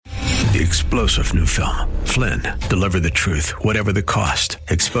the explosive new film, Flynn, Deliver the Truth, Whatever the Cost,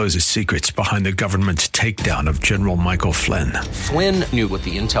 exposes secrets behind the government's takedown of General Michael Flynn. Flynn knew what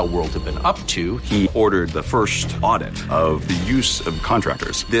the intel world had been up to. He ordered the first audit of the use of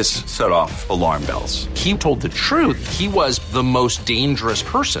contractors. This set off alarm bells. He told the truth. He was the most dangerous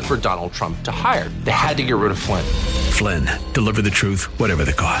person for Donald Trump to hire. They had to get rid of Flynn. Flynn, Deliver the Truth, Whatever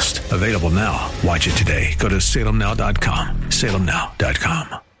the Cost. Available now. Watch it today. Go to salemnow.com.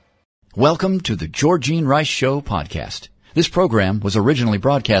 salemnow.com. Welcome to the Georgene Rice Show podcast. This program was originally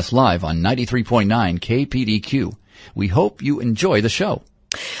broadcast live on 93.9 KPDQ. We hope you enjoy the show.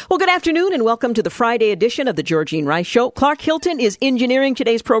 Well, good afternoon and welcome to the Friday edition of the Georgene Rice Show. Clark Hilton is engineering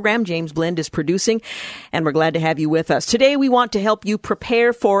today's program. James Blend is producing, and we're glad to have you with us. Today we want to help you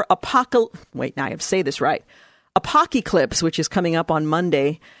prepare for Apocalypse, which is coming up on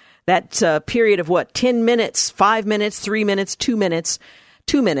Monday. That period of 10 minutes, 5 minutes, 3 minutes, 2 minutes,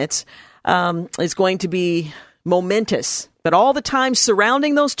 2 minutes is going to be momentous. But all the time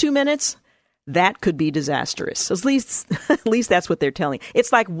surrounding those 2 minutes, that could be disastrous. At least that's what they're telling.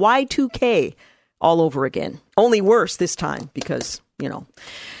 It's like Y2K all over again. Only worse this time because,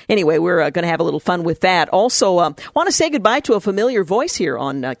 Anyway, we're going to have a little fun with that. Also, want to say goodbye to a familiar voice here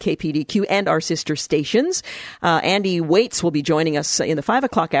on KPDQ and our sister stations. Andy Waits will be joining us in the 5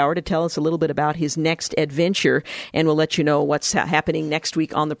 o'clock hour to tell us a little bit about his next adventure, and we'll let you know what's happening next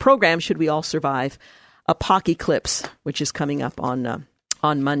week on the program should we all survive Apocalypse, which is coming up on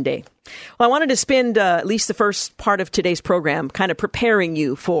Monday. Well, I wanted to spend at least the first part of today's program kind of preparing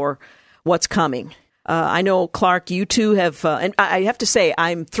you for what's coming. I know, Clark, you too have, and I have to say,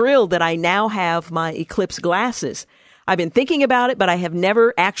 I'm thrilled that I now have my Eclipse glasses. I've been thinking about it, but I have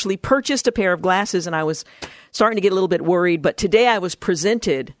never actually purchased a pair of glasses, and I was starting to get a little bit worried. But today I was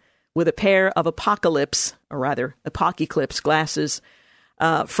presented with a pair of Apocalypse glasses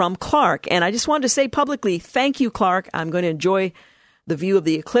from Clark. And I just wanted to say publicly, thank you, Clark. I'm going to enjoy the view of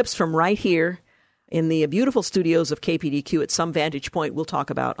the eclipse from right here in the beautiful studios of KPDQ at some vantage point we'll talk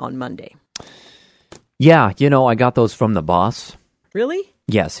about on Monday. Yeah, I got those from the boss. Really?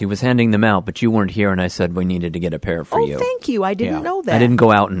 Yes, he was handing them out, but you weren't here, and I said we needed to get a pair for you. Oh, thank you. I didn't know that. I didn't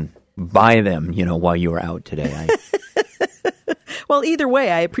go out and buy them, while you were out today. Well, either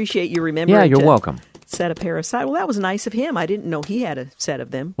way, I appreciate you remembering. Yeah, you're welcome. Set a pair aside. Well, that was nice of him. I didn't know he had a set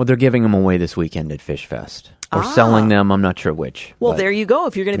of them. Well, they're giving them away this weekend at Fish Fest. Or selling them, I'm not sure which. Well, there you go.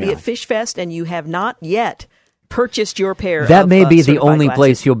 If you're going to be at Fish Fest and you have not yet purchased your pair that of may be the only glasses,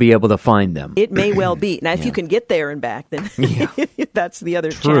 place you'll be able to find them. It may well be. Now, if you can get there and back, then that's the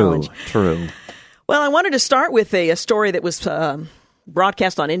other challenge. True. Well, I wanted to start with a story that was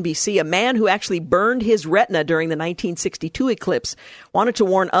broadcast on NBC. A man who actually burned his retina during the 1962 eclipse wanted to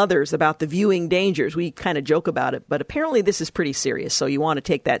warn others about the viewing dangers. We kind of joke about it, but apparently this is pretty serious, so you want to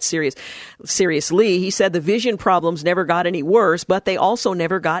take that seriously. He said the vision problems never got any worse, but they also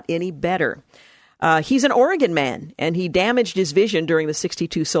never got any better. He's an Oregon man, and he damaged his vision during the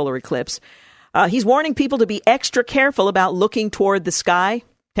 62 solar eclipse. He's warning people to be extra careful about looking toward the sky,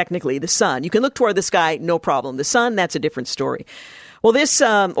 technically the sun. You can look toward the sky, no problem. The sun, that's a different story. Well, this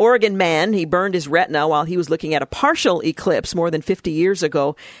Oregon man, he burned his retina while he was looking at a partial eclipse more than 50 years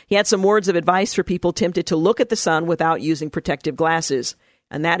ago. He had some words of advice for people tempted to look at the sun without using protective glasses.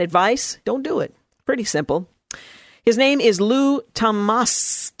 And that advice, don't do it. Pretty simple. His name is Lou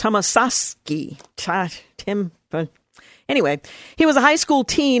Tomasowski. Anyway, he was a high school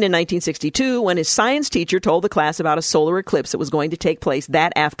teen in 1962 when his science teacher told the class about a solar eclipse that was going to take place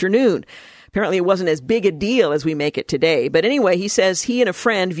that afternoon. Apparently, it wasn't as big a deal as we make it today. But anyway, he says he and a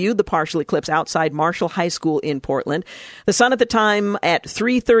friend viewed the partial eclipse outside Marshall High School in Portland. The sun at the time at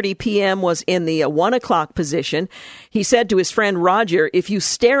 3:30 p.m. was in the 1 o'clock position. He said to his friend Roger, if you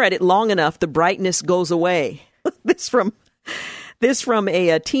stare at it long enough, the brightness goes away. This from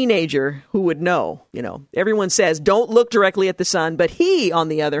a teenager who would know. Everyone says don't look directly at the sun, but he, on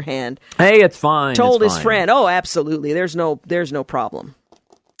the other hand, hey, it's fine. Told his friend, oh, absolutely, there's no problem.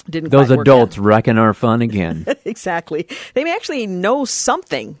 Didn't those adults wrecking our fun again. Exactly. They may actually know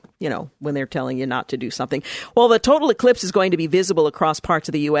something, when they're telling you not to do something. Well, the total eclipse is going to be visible across parts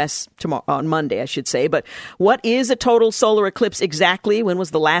of the U.S. on Monday, I should say. But what is a total solar eclipse exactly? When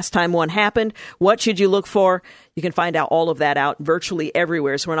was the last time one happened? What should you look for? You can find out all of that out virtually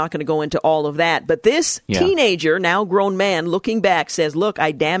everywhere, so we're not going to go into all of that. But this teenager, now grown man, looking back, says, look,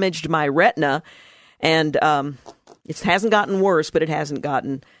 I damaged my retina, and it hasn't gotten worse, but it hasn't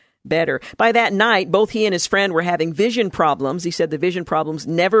gotten better. By that night, both he and his friend were having vision problems. He said the vision problems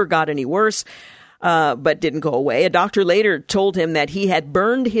never got any worse, but didn't go away. A doctor later told him that he had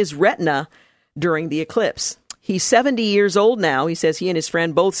burned his retina during the eclipse. He's 70 years old now. He says he and his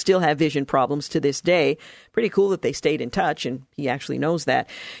friend both still have vision problems to this day. Pretty cool that they stayed in touch, and he actually knows that.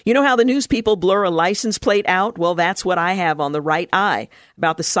 You know how the news people blur a license plate out? Well, that's what I have on the right eye.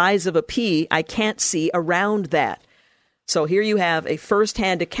 About the size of a pea, I can't see around that. So here you have a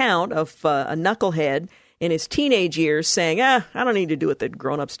first-hand account of a knucklehead in his teenage years saying, I don't need to do what the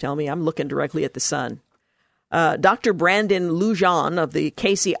grown-ups tell me. I'm looking directly at the sun. Dr. Brandon Lujan of the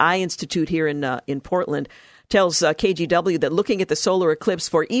Casey Eye Institute here in Portland tells KGW that looking at the solar eclipse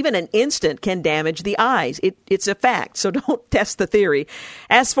for even an instant can damage the eyes. It's a fact, so don't test the theory.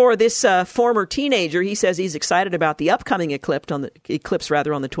 As for this former teenager, he says he's excited about the upcoming eclipse on the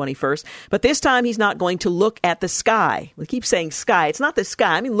 21st, but this time he's not going to look at the sky. We keep saying sky. It's not the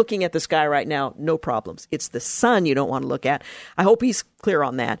sky. I mean, looking at the sky right now, no problems. It's the sun you don't want to look at. I hope he's clear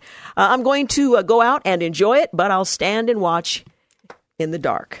on that. I'm going to go out and enjoy it, but I'll stand and watch in the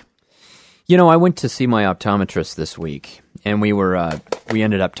dark. You know, I went to see my optometrist this week, and we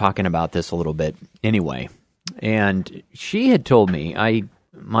ended up talking about this a little bit anyway. And she had told me,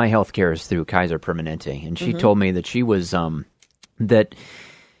 my health care is through Kaiser Permanente, and she told me that she was, that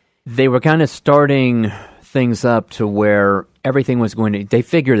they were kind of starting things up to where everything was going to, they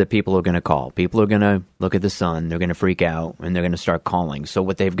figure that people are going to call. People are going to look at the sun, they're going to freak out, and they're going to start calling. So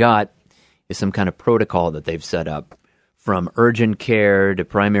what they've got is some kind of protocol that they've set up, from urgent care to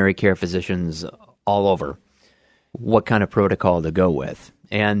primary care physicians all over, what kind of protocol to go with.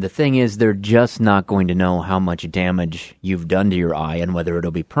 And the thing is, they're just not going to know how much damage you've done to your eye and whether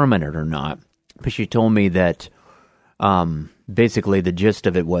it'll be permanent or not. But she told me that basically the gist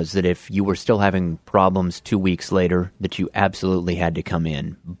of it was that if you were still having problems 2 weeks later, that you absolutely had to come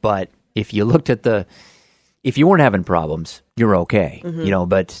in. But if you looked at if you weren't having problems, you're okay,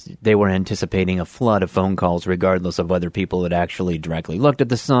 but they were anticipating a flood of phone calls regardless of whether people had actually directly looked at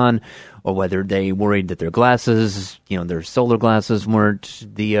the sun or whether they worried that their glasses, their solar glasses weren't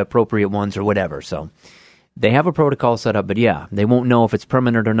the appropriate ones or whatever. So they have a protocol set up, but yeah, they won't know if it's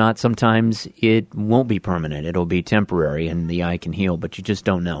permanent or not. Sometimes it won't be permanent. It'll be temporary and the eye can heal, but you just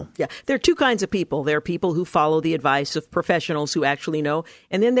don't know. Yeah, there are two kinds of people. There are people who follow the advice of professionals who actually know,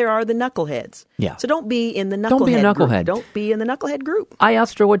 and then there are the knuckleheads. Yeah. So don't be in the knucklehead Don't be a knucklehead. group. Don't be in the knucklehead group. I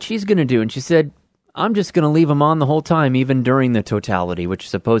asked her what she's going to do, and she said, I'm just going to leave them on the whole time, even during the totality, which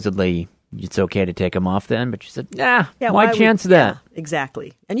supposedly it's okay to take them off then, but she said, why chance that? Yeah,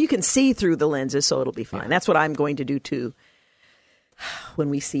 exactly. And you can see through the lenses, so it'll be fine. Yeah. That's what I'm going to do, too, when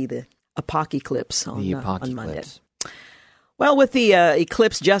we see the epoch eclipse on Monday. Well, with the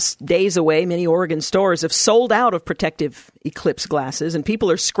eclipse just days away, many Oregon stores have sold out of protective eclipse glasses, and people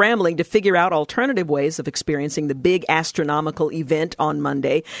are scrambling to figure out alternative ways of experiencing the big astronomical event on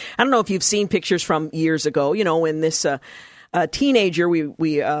Monday. I don't know if you've seen pictures from years ago, when this teenager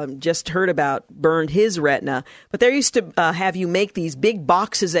we just heard about burned his retina, but they used to have you make these big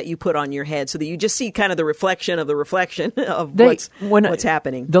boxes that you put on your head so that you just see kind of the reflection of what's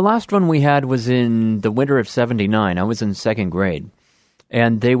happening. The last one we had was in the winter of 79. I was in second grade,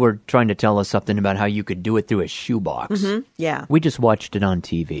 and they were trying to tell us something about how you could do it through a shoebox. Yeah. We just watched it on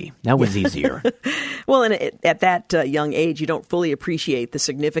TV. That was easier. Well, and at that young age, you don't fully appreciate the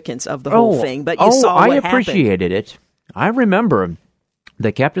significance of the whole thing, but you saw what happened. I appreciated it. I remember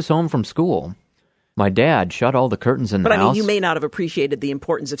they kept us home from school. My dad shut all the curtains in the house. But I mean, you may not have appreciated the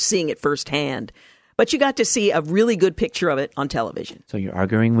importance of seeing it firsthand, but you got to see a really good picture of it on television. So you're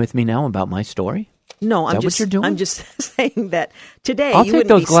arguing with me now about my story? No, Is that what you're doing? I'm just saying that today I'll you take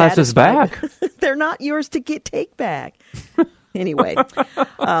wouldn't those glasses back. They're not yours to take back. Anyway,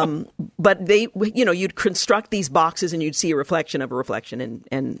 but they, you'd construct these boxes and you'd see a reflection of a reflection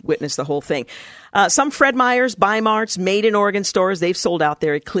and witness the whole thing. Some Fred Meyers, Bi-Marts, Made in Oregon stores, they've sold out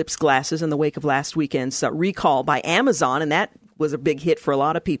their eclipse glasses in the wake of last weekend's recall by Amazon, and that was a big hit for a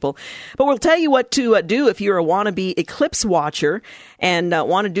lot of people. But we'll tell you what to do if you're a wannabe eclipse watcher and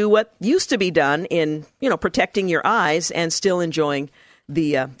want to do what used to be done in, protecting your eyes and still enjoying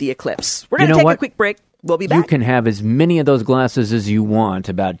the eclipse. We're going to take a quick break. We'll be back. You can have as many of those glasses as you want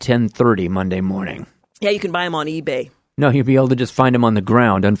about 10:30 Monday morning. Yeah, you can buy them on eBay. No, you'll be able to just find them on the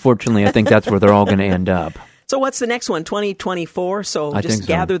ground. Unfortunately, I think that's where they're all going to end up. So what's the next one? 2024? So just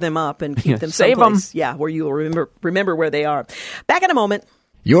gather them up and keep them save someplace. them. Yeah, where you'll remember where they are. Back in a moment.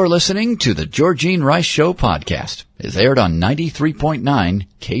 You're listening to the Georgene Rice Show podcast. It's aired on 93.9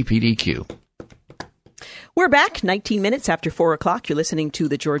 KPDQ. We're back 19 minutes after 4 o'clock. You're listening to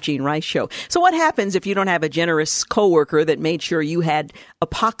the Georgene Rice Show. So what happens if you don't have a generous coworker that made sure you had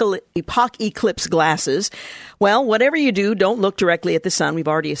epoch eclipse glasses? Well, whatever you do, don't look directly at the sun. We've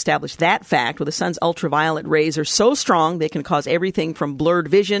already established that fact. Well, the sun's ultraviolet rays are so strong they can cause everything from blurred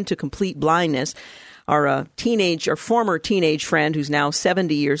vision to complete blindness. our former teenage friend who's now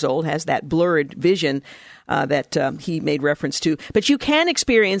 70 years old has that blurred vision that he made reference to. But you can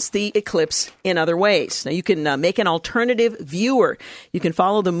experience the eclipse in other ways. Now, you can make an alternative viewer. You can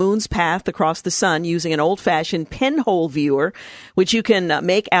follow the moon's path across the sun using an old-fashioned pinhole viewer, which you can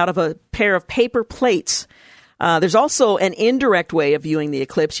make out of a pair of paper plates. There's also an indirect way of viewing the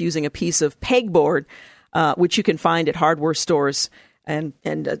eclipse using a piece of pegboard, which you can find at hardware stores and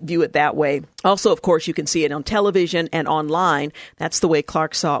view it that way. Also, of course, you can see it on television and online. That's the way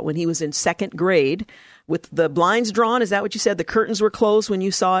Clark saw it when he was in second grade. With the blinds drawn, is that what you said? The curtains were closed when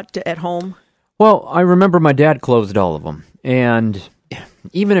you saw it at home? Well, I remember my dad closed all of them. And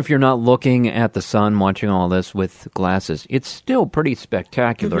even if you're not looking at the sun, watching all this with glasses, it's still pretty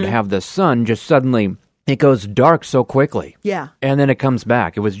spectacular to have the sun just suddenly, it goes dark so quickly. Yeah. And then it comes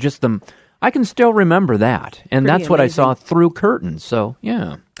back. It was just I can still remember that. And Pretty that's what amazing. I saw through curtains. So,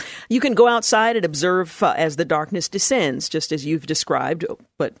 yeah. You can go outside and observe as the darkness descends, just as you've described,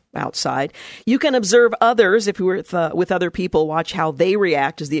 but outside. You can observe others, if you were with other people, watch how they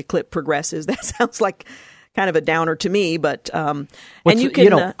react as the eclipse progresses. That sounds like kind of a downer to me, but and you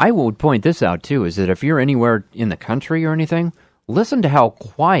can. I would point this out, too, is that if you're anywhere in the country or anything, listen to how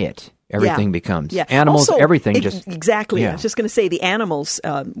quiet everything becomes. Yeah. Animals, also, everything just... Exactly. Yeah. I was just going to say the animals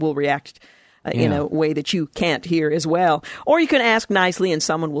will react in a way that you can't hear as well. Or you can ask nicely and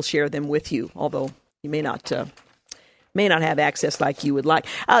someone will share them with you, although you may not have access like you would like.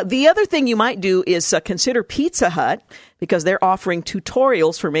 The other thing you might do is consider Pizza Hut, because they're offering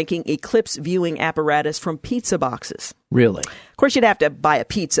tutorials for making eclipse viewing apparatus from pizza boxes. Really? Of course, you'd have to buy a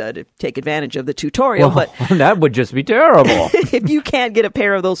pizza to take advantage of the tutorial, but that would just be terrible. if you can't get a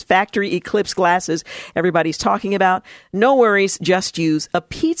pair of those factory eclipse glasses everybody's talking about, no worries, just use a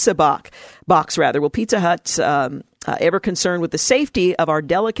pizza box. Well, Pizza Hut, ever concerned with the safety of our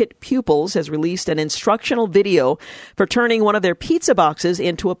delicate pupils, has released an instructional video for turning one of their pizza boxes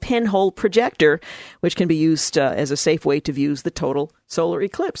into a pinhole projector, which can be used as a safe way to view the total solar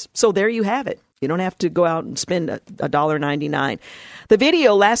eclipse. So there you have it. You don't have to go out and spend $1.99. The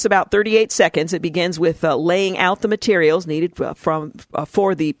video lasts about 38 seconds. It begins with laying out the materials needed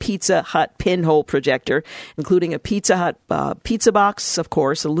for the Pizza Hut pinhole projector, including a Pizza Hut pizza box, of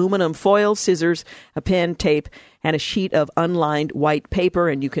course, aluminum foil, scissors, a pen, tape, and a sheet of unlined white paper.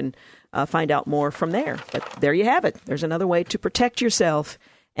 And you can find out more from there. But there you have it. There's another way to protect yourself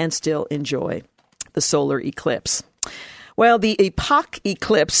and still enjoy the solar eclipse. Well, the epoch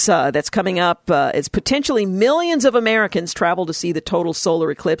eclipse that's coming up is potentially millions of Americans travel to see the total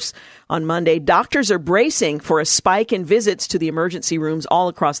solar eclipse on Monday. Doctors are bracing for a spike in visits to the emergency rooms all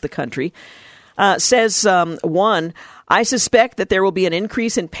across the country. Says one, I suspect that there will be an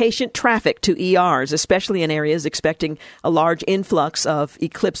increase in patient traffic to ERs, especially in areas expecting a large influx of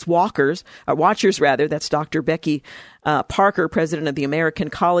eclipse watchers. That's Dr. Becky Parker, president of the American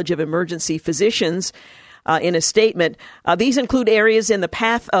College of Emergency Physicians. In a statement, these include areas in the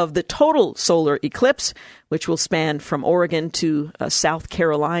path of the total solar eclipse, which will span from Oregon to South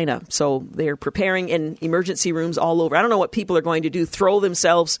Carolina. So they're preparing in emergency rooms all over. I don't know what people are going to do, throw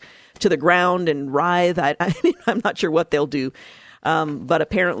themselves to the ground and writhe. I'm not sure what they'll do. But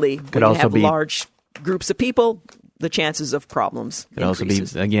apparently, when you have large groups of people, the chances of problems increases. Could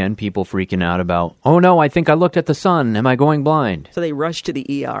also be, again, people freaking out about, oh no, I think I looked at the sun. Am I going blind? So they rush to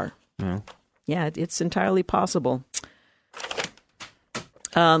the ER. Yeah, it's entirely possible.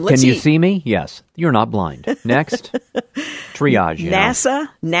 Can you see me? Yes. You're not blind. Next. Triage. NASA,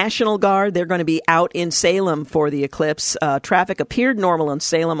 National Guard, they're going to be out in Salem for the eclipse. Traffic appeared normal in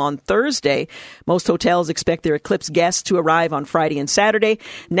Salem on Thursday. Most hotels expect their eclipse guests to arrive on Friday and Saturday.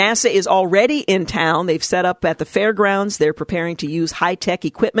 NASA is already in town. They've set up at the fairgrounds. They're preparing to use high-tech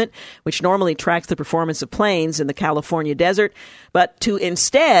equipment, which normally tracks the performance of planes in the California desert. But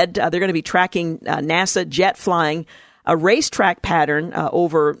instead, they're going to be tracking NASA jet flying a racetrack pattern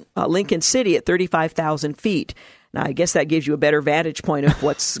over Lincoln City at 35,000 feet. Now, I guess that gives you a better vantage point of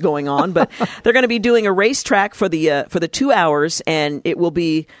what's going on. But they're going to be doing a racetrack for the 2 hours, and it will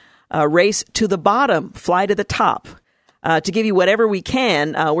be a race to the bottom, fly to the top. To give you whatever we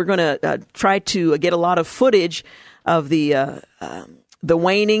can, we're going to try to get a lot of footage of the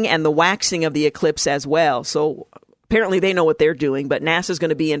waning and the waxing of the eclipse as well. So apparently they know what they're doing, but NASA's going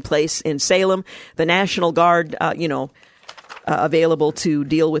to be in place in Salem. The National Guard, available to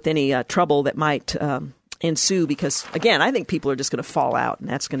deal with any trouble that might ensue, because, again, I think people are just going to fall out, and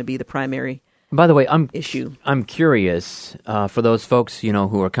that's going to be the primary By the way, issue. I'm curious for those folks,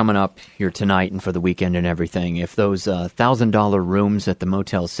 who are coming up here tonight and for the weekend and everything, if those $1,000 rooms at the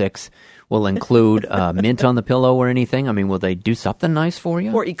Motel 6 will include mint on the pillow or anything. I mean, will they do something nice for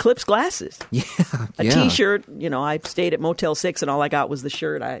you? Or Eclipse glasses. Yeah. A T-shirt. I stayed at Motel 6 and all I got was the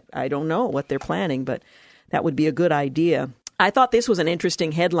shirt. I don't know what they're planning, but that would be a good idea. I thought this was an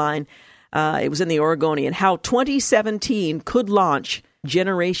interesting headline. It was in the Oregonian. How 2017 could launch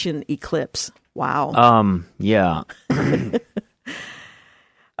Generation Eclipse. Wow. Yeah.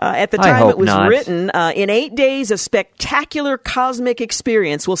 At the time it was written, in 8 days, a spectacular cosmic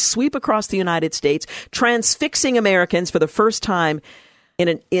experience will sweep across the United States, transfixing Americans for the first time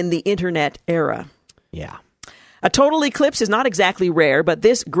in the Internet era. Yeah. A total eclipse is not exactly rare, but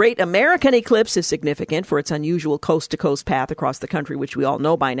this great American eclipse is significant for its unusual coast-to-coast path across the country, which we all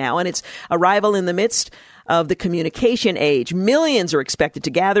know by now, and its arrival in the midst of the communication age. Millions are expected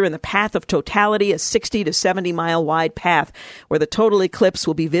to gather in the path of totality, a 60 to 70 mile wide path where the total eclipse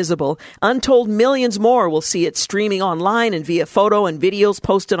will be visible. Untold millions more will see it streaming online and via photo and videos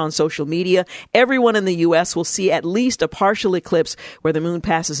posted on social media. Everyone in the U.S. will see at least a partial eclipse where the moon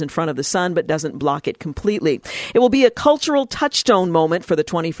passes in front of the sun but doesn't block it completely. It will be a cultural touchstone moment for the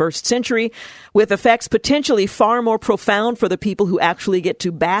 21st century, with effects potentially far more profound for the people who actually get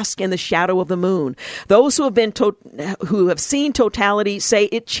to bask in the shadow of the moon. Those who have seen totality say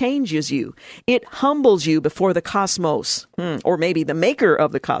it changes you. It humbles you before the cosmos, or maybe the maker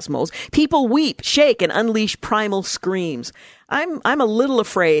of the cosmos. People weep, shake, and unleash primal screams. I'm a little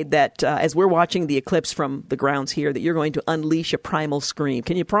afraid that as we're watching the eclipse from the grounds here, that you're going to unleash a primal scream.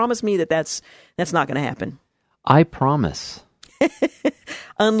 Can you promise me that that's not going to happen? I promise.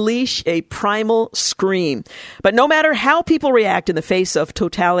 Unleash a primal scream. But no matter how people react in the face of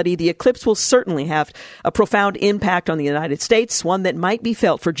totality, the eclipse will certainly have a profound impact on the United States, one that might be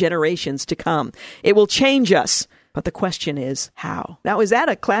felt for generations to come. It will change us. But the question is, how? Now, is that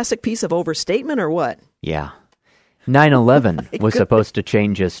a classic piece of overstatement or what? Yeah. 9/11 was supposed to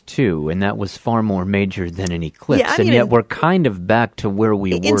change us too, and that was far more major than an eclipse. Yeah, and yet we're kind of back to where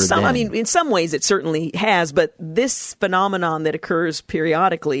we were then. I mean, in some ways it certainly has, but this phenomenon that occurs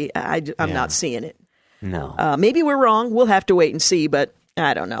periodically, I'm not seeing it. No. Maybe we're wrong. We'll have to wait and see, but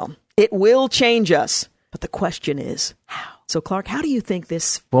I don't know. It will change us. But the question is, how? So, Clark, how do you think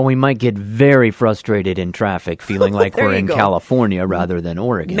this... Well, we might get very frustrated in traffic, feeling like we're in California rather than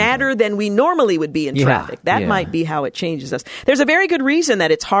Oregon. Madder than we normally would be in traffic. That might be how it changes us. There's a very good reason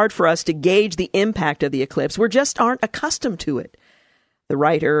that it's hard for us to gauge the impact of the eclipse. We just aren't accustomed to it. The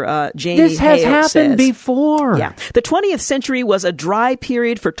writer, Jamie This has Hale happened before. Yeah. The 20th century was a dry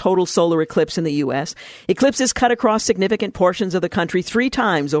period for total solar eclipse in the U.S. Eclipses cut across significant portions of the country 3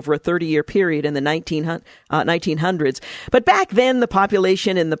 times over a 30-year period in the 1900s. But back then, the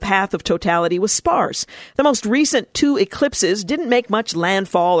population in the path of totality was sparse. The most recent 2 eclipses didn't make much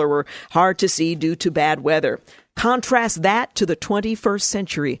landfall or were hard to see due to bad weather. Contrast that to the 21st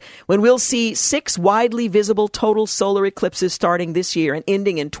century, when we'll see 6 widely visible total solar eclipses starting this year and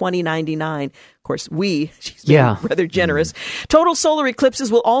ending in 2099. Of course, she's been rather generous. Total solar eclipses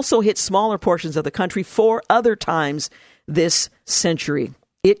will also hit smaller portions of the country 4 other times this century.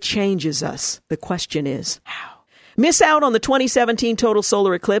 It changes us. The question is, how? Miss out on the 2017 total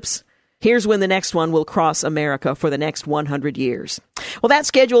solar eclipse? Here's when the next one will cross America for the next 100 years. Well, that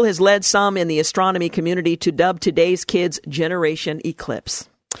schedule has led some in the astronomy community to dub today's kids Generation Eclipse.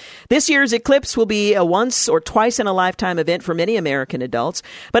 This year's eclipse will be a once or twice in a lifetime event for many American adults.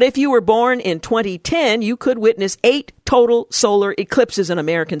 But if you were born in 2010, you could witness 8 total solar eclipses on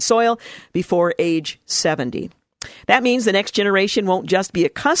American soil before age 70. That means the next generation won't just be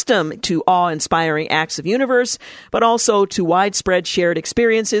accustomed to awe-inspiring acts of universe, but also to widespread shared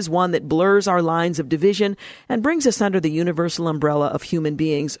experiences, one that blurs our lines of division and brings us under the universal umbrella of human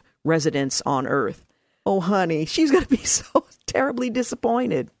beings' residence on Earth. Oh, honey, she's going to be so terribly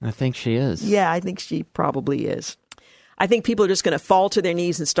disappointed. I think she is. Yeah, I think she probably is. I think people are just going to fall to their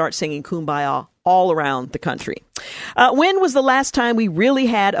knees and start singing Kumbaya all around the country. When was the last time we really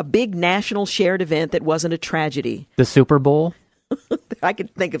had a big national shared event that wasn't a tragedy? The Super Bowl? I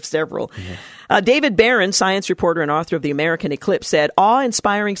could think of several. Yeah. David Barron, science reporter and author of The American Eclipse, said,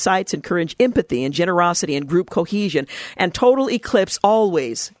 awe-inspiring sights encourage empathy and generosity and group cohesion, and total eclipse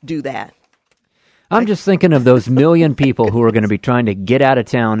always do that. I'm just thinking of those million people who are going to be trying to get out of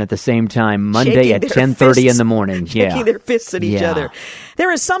town at the same time Monday at 10:30 in the morning. Shaking their fists at each other. There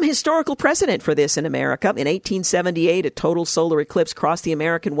is some historical precedent for this in America. In 1878, a total solar eclipse crossed the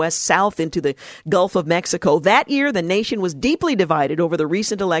American West south into the Gulf of Mexico. That year, the nation was deeply divided over the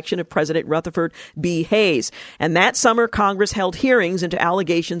recent election of President Rutherford B. Hayes. And that summer, Congress held hearings into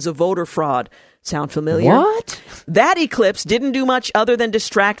allegations of voter fraud. Sound familiar? What? That eclipse didn't do much other than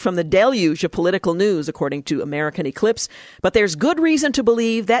distract from the deluge of political news, according to American Eclipse. But there's good reason to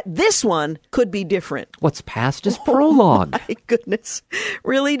believe that this one could be different. What's past is prologue. My goodness.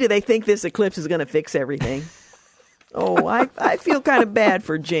 Really? Do they think this eclipse is going to fix everything? Oh, I feel kind of bad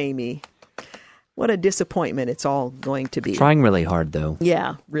for Jamie. What a disappointment it's all going to be. Trying really hard, though.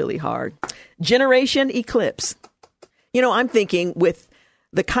 Yeah, really hard. Generation Eclipse. You know, I'm thinking with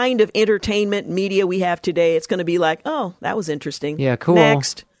the kind of entertainment media we have today, it's going to be like, oh, that was interesting. Yeah, cool.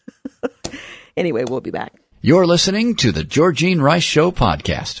 Next. Anyway, we'll be back. You're listening to the Georgene Rice Show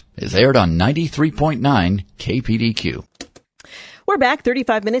podcast. It's aired on 93.9 KPDQ. We're back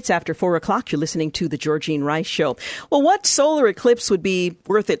 35 minutes after 4 o'clock. You're listening to the Georgene Rice Show. Well, what solar eclipse would be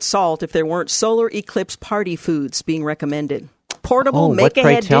worth its salt if there weren't solar eclipse party foods being recommended? Portable,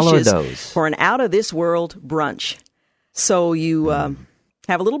 make-ahead dishes for an out-of-this-world brunch. So you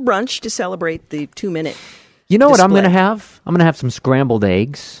have a little brunch to celebrate the 2-minute You know display. what I'm going to have? I'm going to have some scrambled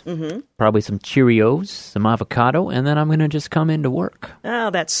eggs, probably some Cheerios, some avocado, and then I'm going to just come into work. Oh,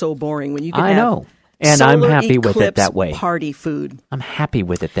 that's so boring when you can I have know. And I'm happy with it that eclipse way. Party food. I'm happy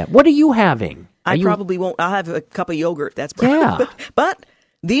with it that. What are you having? Probably won't. I'll have a cup of yogurt. That's Yeah. But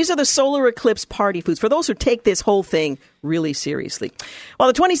these are the solar eclipse party foods for those who take this whole thing really seriously. Well,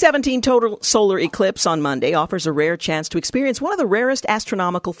 the 2017 total solar eclipse on Monday offers a rare chance to experience one of the rarest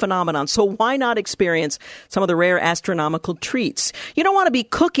astronomical phenomenon. So why not experience some of the rare astronomical treats? You don't want to be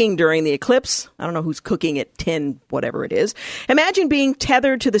cooking during the eclipse. I don't know who's cooking at 10, whatever it is. Imagine being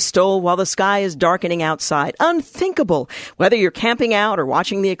tethered to the stove while the sky is darkening outside. Unthinkable. Whether you're camping out or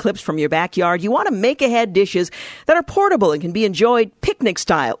watching the eclipse from your backyard, you want to make ahead dishes that are portable and can be enjoyed picnic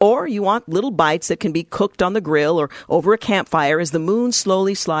style. Or you want little bites that can be cooked on the grill or over a campfire as the moon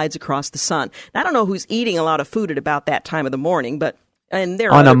slowly slides across the sun. Now, I don't know who's eating a lot of food at about that time of the morning, but and there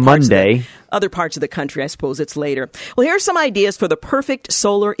are on a Monday. Other parts of the country, I suppose it's later. Well, here are some ideas for the perfect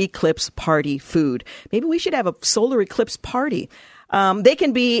solar eclipse party food. Maybe we should have a solar eclipse party. They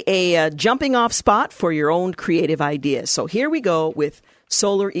can be a jumping off spot for your own creative ideas. So here we go with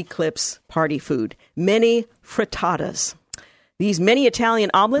solar eclipse party food. Mini frittatas. These mini Italian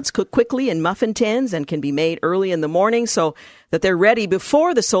omelets cook quickly in muffin tins and can be made early in the morning so that they're ready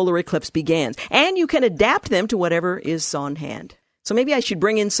before the solar eclipse begins. And you can adapt them to whatever is on hand. So maybe I should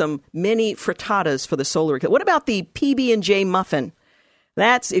bring in some mini frittatas for the solar eclipse. What about the PB&J muffin?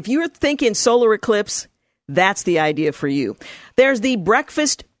 That's, if you're thinking solar eclipse, that's the idea for you. There's the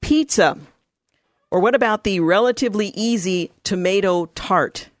breakfast pizza. Or what about the relatively easy tomato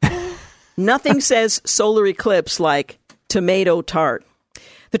tart? Nothing says solar eclipse like tomato tart.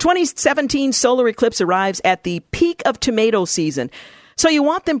 The 2017 solar eclipse arrives at the peak of tomato season. So you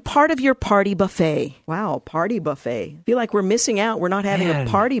want them part of your party buffet. Wow, party buffet. I feel like we're missing out. We're not having a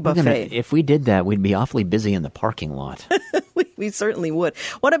party buffet. If we did that, we'd be awfully busy in the parking lot. We certainly would.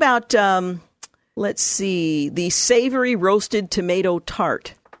 What about, let's see, the savory roasted tomato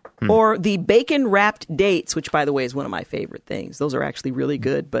tart? Or the bacon-wrapped dates, which, by the way, is one of my favorite things. Those are actually really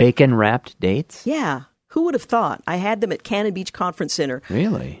good. But Bacon-wrapped dates? yeah. Who would have thought? I had them at Cannon Beach Conference Center.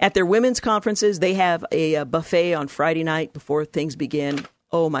 Really? At their women's conferences, they have a buffet on Friday night before things begin.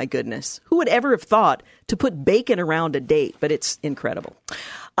 Oh, my goodness. Who would ever have thought to put bacon around a date? But it's incredible.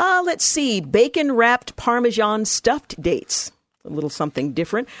 Let's see. Bacon-wrapped Parmesan stuffed dates. A little something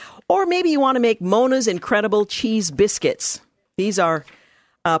different. Or maybe you want to make Mona's Incredible Cheese Biscuits. These are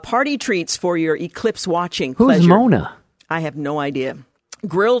party treats for your eclipse watching pleasure. Who's Mona? I have no idea.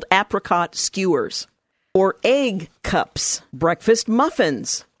 Grilled apricot skewers. Or egg cups, breakfast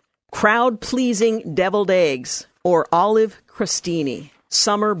muffins, crowd-pleasing deviled eggs, or olive crostini,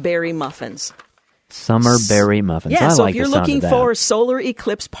 summer berry muffins. Summer berry muffins. Yeah, I so like if you're the sound looking of that. for solar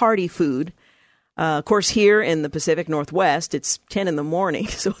eclipse party food, of course, here in the Pacific Northwest, it's 10 in the morning,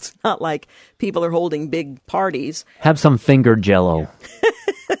 so it's not like people are holding big parties. Have some finger jello.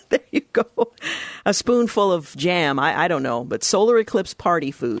 There you go. A spoonful of jam. I don't know, but solar eclipse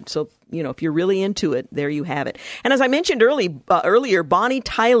party food. So, you know, if you're really into it, there you have it. And as I mentioned earlier, Bonnie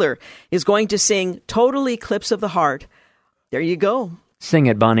Tyler is going to sing Total Eclipse of the Heart. There you go. Sing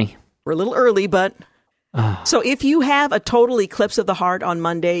it, Bonnie. We're a little early, but... So if you have a total eclipse of the heart on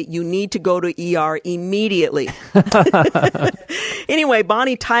Monday, you need to go to ER immediately. Anyway,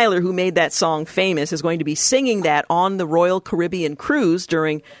 Bonnie Tyler, who made that song famous, is going to be singing that on the Royal Caribbean cruise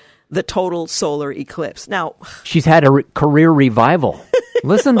during the total solar eclipse. Now, she's had a career revival.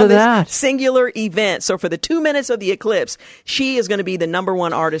 Listen to that. Singular event. So for the 2 minutes of the eclipse, she is going to be the number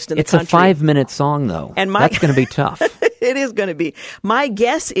one artist in the country. It's a 5-minute song, though. And that's going to be tough. It is going to be. My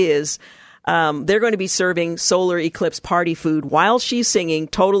guess is They're going to be serving solar eclipse party food while she's singing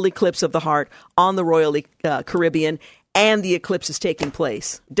Total Eclipse of the Heart on the Royal Caribbean, and the eclipse is taking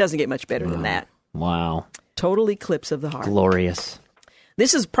place. It doesn't get much better than that. Wow. Total Eclipse of the Heart. Glorious.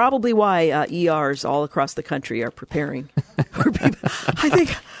 This is probably why ERs all across the country are preparing for people. I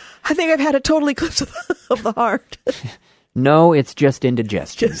think I've had a total eclipse of the heart. No, it's just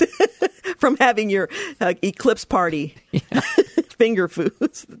indigestion. From having your eclipse party finger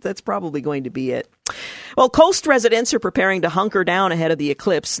foods. That's probably going to be it. Well, coast residents are preparing to hunker down ahead of the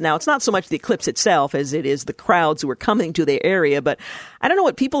eclipse. Now, it's not so much the eclipse itself as it is the crowds who are coming to the area, but I don't know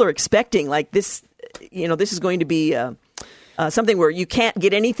what people are expecting. Like this, this is going to be something where you can't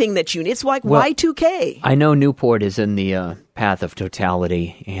get anything that you need. It's like Y2K. I know Newport is in the path of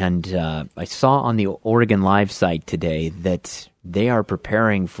totality, and I saw on the Oregon Live site today that they are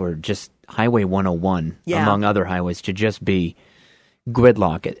preparing for just Highway 101, among other highways, to just be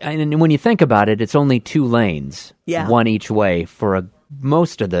gridlock. And when you think about it, it's only 2 lanes, one each way for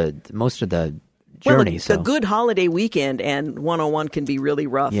most of the journey. The good holiday weekend and 101 can be really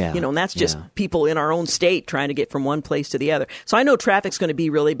rough. And that's just people in our own state trying to get from one place to the other. So I know traffic's going to be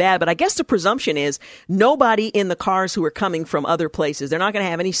really bad, but I guess the presumption is nobody in the cars who are coming from other places, they're not going to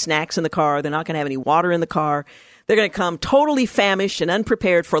have any snacks in the car. They're not going to have any water in the car. They're going to come totally famished and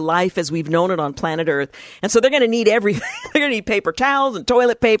unprepared for life as we've known it on planet Earth. And so they're going to need everything. They're going to need paper towels and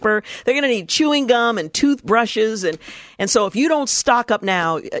toilet paper. They're going to need chewing gum and toothbrushes. And so if you don't stock up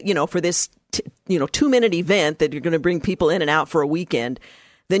now, for this 2-minute event that you're going to bring people in and out for a weekend,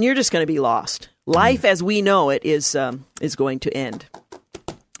 then you're just going to be lost. Life as we know it is going to end.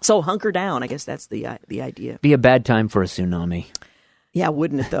 So hunker down. I guess that's the idea. Be a bad time for a tsunami. Yeah,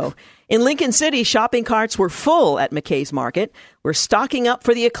 wouldn't it though? In Lincoln City, shopping carts were full at McKay's Market. We're stocking up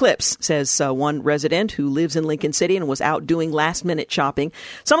for the eclipse, says one resident who lives in Lincoln City and was out doing last-minute shopping.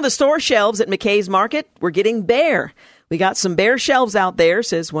 Some of the store shelves at McKay's Market were getting bare. We got some bare shelves out there,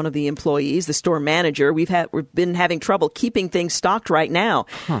 says one of the employees, the store manager. We've been having trouble keeping things stocked right now.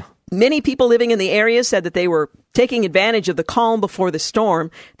 Many people living in the area said that they were taking advantage of the calm before the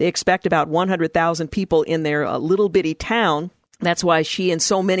storm. They expect about 100,000 people in their little bitty town. That's why she and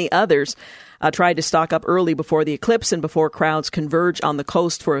so many others tried to stock up early before the eclipse and before crowds converge on the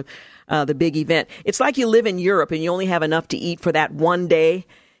coast for the big event. It's like you live in Europe and you only have enough to eat for that one day.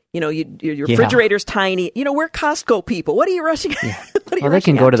 Your refrigerator's tiny. We're Costco people. What are you rushing? They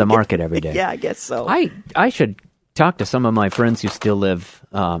can go to the market every day. Yeah, I guess so. I should talk to some of my friends who still live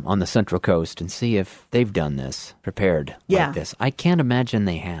on the Central Coast and see if they've done this, prepared like this. I can't imagine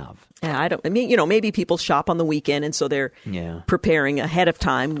they have. Yeah, maybe people shop on the weekend, and so they're preparing ahead of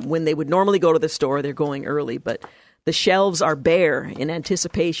time. When they would normally go to the store, they're going early. But the shelves are bare in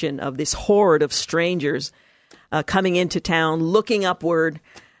anticipation of this horde of strangers coming into town, looking upward,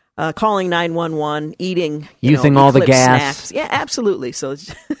 calling 911, eating, using all the gas. Snacks. Yeah, absolutely. So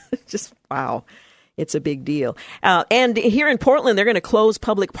it's just, wow. It's a big deal. And here in Portland, they're going to close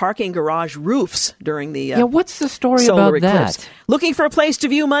public parking garage roofs during the what's the story solar about eclipse. that? Looking for a place to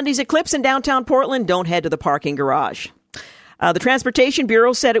view Monday's eclipse in downtown Portland? Don't head to the parking garage. The Transportation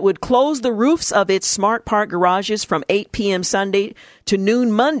Bureau said it would close the roofs of its Smart Park garages from 8 p.m. Sunday to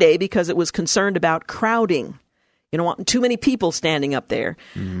noon Monday because it was concerned about crowding. You don't want too many people standing up there.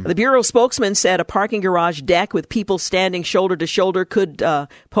 The Bureau spokesman said a parking garage deck with people standing shoulder to shoulder could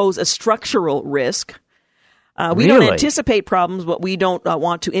pose a structural risk. We don't anticipate problems, but we don't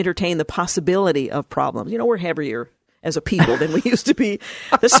want to entertain the possibility of problems. We're heavier as a people than we used to be.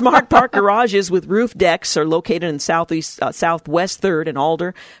 The Smart Park garages with roof decks are located in Southwest 3rd and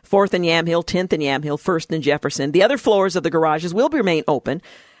Alder, 4th and Yamhill, 10th and Yamhill, 1st and Jefferson. The other floors of the garages will remain open.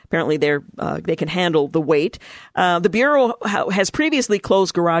 Apparently, they can handle the weight. The Bureau has previously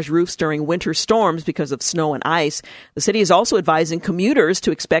closed garage roofs during winter storms because of snow and ice. The city is also advising commuters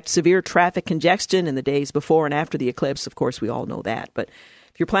to expect severe traffic congestion in the days before and after the eclipse. Of course, we all know that. But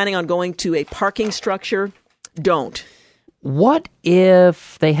if you're planning on going to a parking structure, don't. What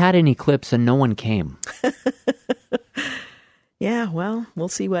if they had an eclipse and no one came? Yeah, well, we'll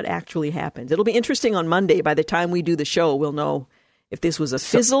see what actually happens. It'll be interesting on Monday. By the time we do the show, we'll know if this was a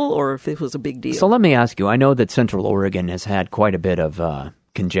fizzle or if it was a big deal. So let me ask you, I know that Central Oregon has had quite a bit of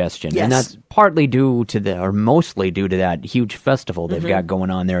congestion. Yes. And that's partly due to or mostly due to that huge festival they've got going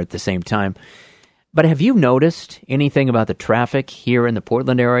on there at the same time. But have you noticed anything about the traffic here in the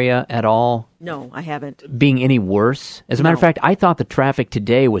Portland area at all? No, I haven't. Being any worse? As a matter of fact, I thought the traffic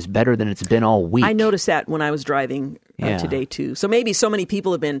today was better than it's been all week. I noticed that when I was driving today, too. So maybe so many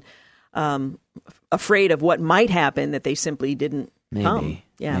people have been afraid of what might happen that they simply didn't Maybe.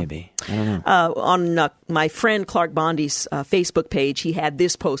 Yeah. Maybe. I don't know. On my friend Clark Bondi's Facebook page, he had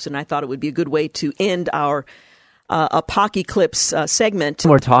this post, and I thought it would be a good way to end our Apocalypse segment.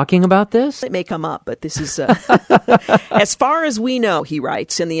 We're talking about this? It may come up, but this is... as far as we know, he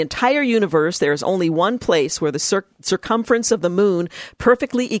writes, in the entire universe, there is only one place where the circumference of the moon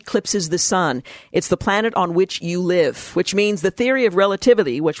perfectly eclipses the sun. It's the planet on which you live, which means the theory of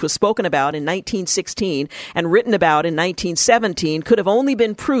relativity, which was spoken about in 1916 and written about in 1917, could have only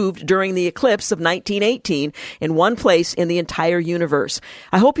been proved during the eclipse of 1918 in one place in the entire universe.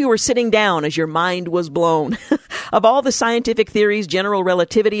 I hope you were sitting down as your mind was blown. Of all the scientific theories, general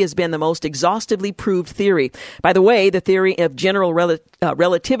relativity has been the most exhaustively proved theory. By the way, the theory of general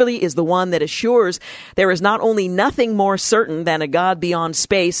relativity is the one that assures there is not only nothing more certain than a God beyond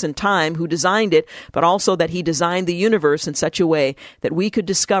space and time who designed it, but also that he designed the universe in such a way that we could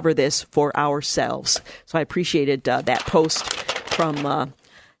discover this for ourselves. So I appreciated that post from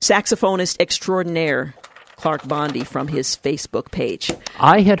saxophonist extraordinaire Clark Bondi from his Facebook page.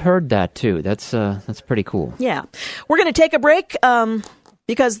 I had heard that too. That's pretty cool. Yeah. We're going to take a break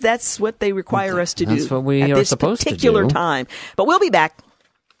because that's what they require us to do. That's what we at are this supposed to do. particular time. But we'll be back.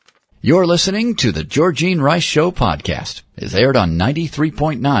 You're listening to the Georgene Rice Show podcast. It's aired on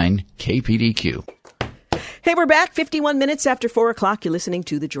 93.9 KPDQ. Hey, we're back 51 minutes after 4 o'clock. You're listening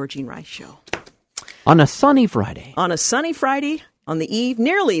to the Georgene Rice Show. On a sunny Friday. On a sunny Friday, on the eve,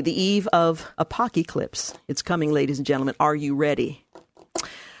 nearly the eve of Apocalypse. It's coming, ladies and gentlemen. Are you ready?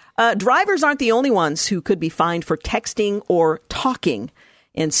 Drivers aren't the only ones who could be fined for texting or talking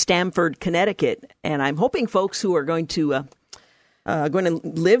in Stamford, Connecticut. And I'm hoping folks who are going to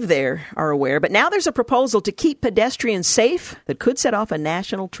live there are aware. But now there's a proposal to keep pedestrians safe that could set off a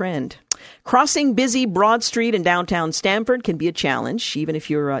national trend. Crossing busy Broad Street in downtown Stamford can be a challenge, even if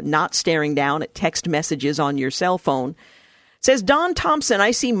you're not staring down at text messages on your cell phone. Says Don Thompson,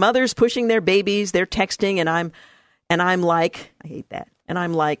 I see mothers pushing their babies, they're texting, and I'm like, I hate that. And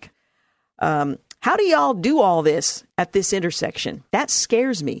I'm like, how do y'all do all this at this intersection? That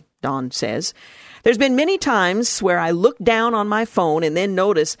scares me, Don says. There's been many times where I look down on my phone and then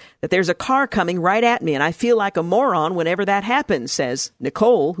notice that there's a car coming right at me, and I feel like a moron whenever that happens, says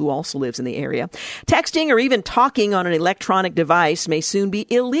Nicole, who also lives in the area. Texting or even talking on an electronic device may soon be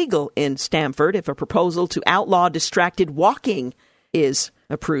illegal in Stamford if a proposal to outlaw distracted walking is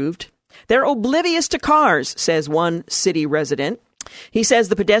approved. They're oblivious to cars, says one city resident. He says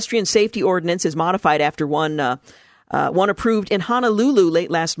the pedestrian safety ordinance is modified after one approved in Honolulu late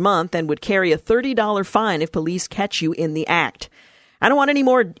last month and would carry a $30 fine if police catch you in the act. I don't want any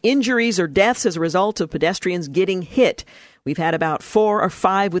more injuries or deaths as a result of pedestrians getting hit. We've had about 4 or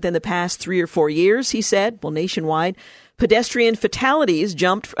 5 within the past 3 or 4 years, he said. Well, nationwide, pedestrian fatalities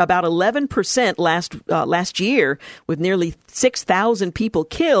jumped about 11% last year, with nearly 6,000 people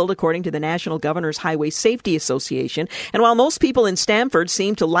killed, according to the National Governor's Highway Safety Association. And while most people in Stamford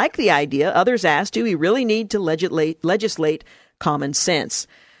seem to like the idea, others ask, do we really need to legislate common sense?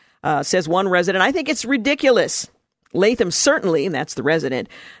 Says one resident, I think it's ridiculous. Latham certainly, and that's the resident,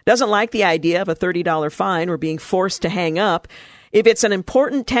 doesn't like the idea of a $30 fine or being forced to hang up. If it's an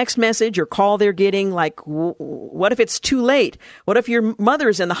important text message or call they're getting, like, what if it's too late? What if your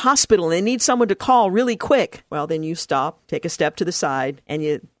mother's in the hospital and they need someone to call really quick? Well, then you stop, take a step to the side, and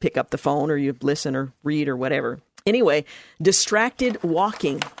you pick up the phone or you listen or read or whatever. Anyway, distracted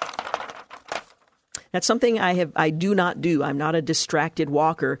walking. That's something I do not do. I'm not a distracted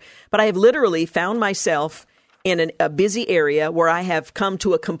walker, but I have literally found myself in a busy area where I have come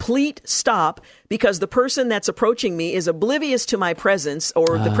to a complete stop because the person that's approaching me is oblivious to my presence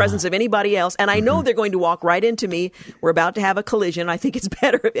or the presence of anybody else. And I know they're going to walk right into me. We're about to have a collision. I think it's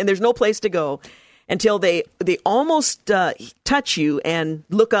better. And there's no place to go until they almost touch you and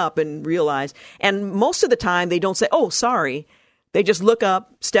look up and realize. And most of the time they don't say, oh, sorry. They just look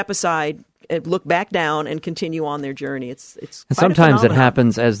up, step aside, look back down and continue on their journey. It's and sometimes it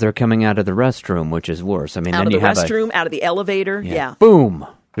happens as they're coming out of the restroom, which is worse. I mean, out then of you the have restroom, out of the elevator. Yeah. Boom.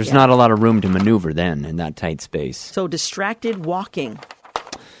 There's not a lot of room to maneuver then in that tight space. So distracted walking.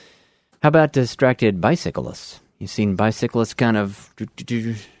 How about distracted bicyclists? You've seen bicyclists kind of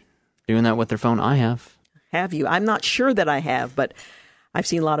doing that with their phone? I have. Have you? I'm not sure that I have, but I've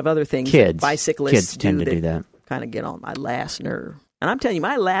seen a lot of other things. Kids tend to do that. Kind of get on my last nerve. And I'm telling you,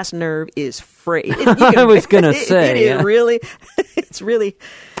 my last nerve is frayed. I was going to say. It's really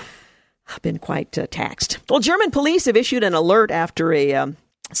been quite taxed. Well, German police have issued an alert after a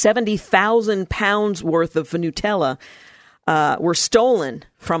 70,000 pounds worth of Nutella were stolen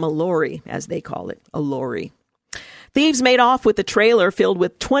from a lorry, as they call it, a lorry. Thieves made off with the trailer filled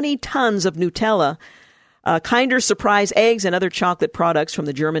with 20 tons of Nutella. Kinder Surprise eggs and other chocolate products from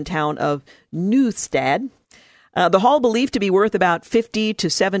the German town of Neustadt. The haul believed to be worth about 50 to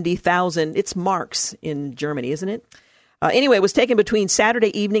 70,000. It's marks in Germany, isn't it? Anyway, it was taken between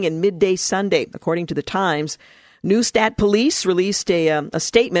Saturday evening and midday Sunday, according to the Times. Neustadt police released a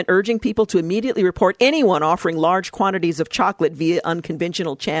statement urging people to immediately report anyone offering large quantities of chocolate via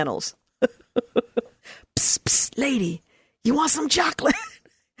unconventional channels. Psst, psst, lady, you want some chocolate?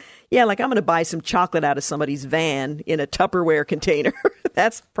 Yeah, like I'm going to buy some chocolate out of somebody's van in a Tupperware container.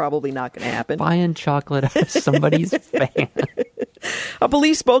 That's probably not going to happen. Buying chocolate out of somebody's van. A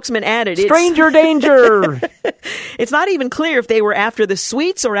police spokesman added, Stranger danger! It's not even clear if they were after the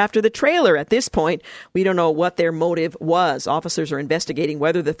sweets or after the trailer. At this point, we don't know what their motive was. Officers are investigating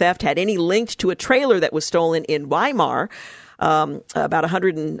whether the theft had any link to a trailer that was stolen in Weimar, about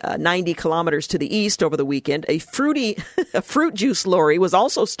 190 kilometers to the east over the weekend. A fruit juice lorry was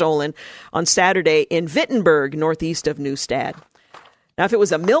also stolen on Saturday in Wittenberg, northeast of Neustadt. Now, if it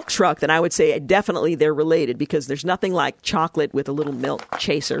was a milk truck, then I would say definitely they're related, because there's nothing like chocolate with a little milk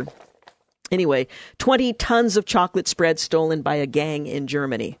chaser. Anyway, 20 tons of chocolate spread stolen by a gang in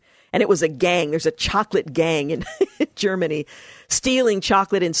Germany. And it was a gang. There's a chocolate gang in Germany stealing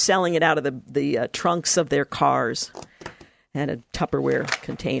chocolate and selling it out of the trunks of their cars and Tupperware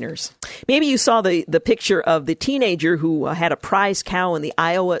containers. Maybe you saw the picture of the teenager who had a prize cow in the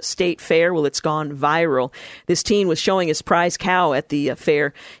Iowa State Fair. Well, it's gone viral. This teen was showing his prize cow at the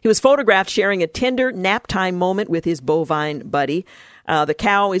fair. He was photographed sharing a tender nap time moment with his bovine buddy. The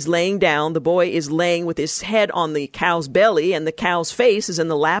cow is laying down. The boy is laying with his head on the cow's belly, and the cow's face is in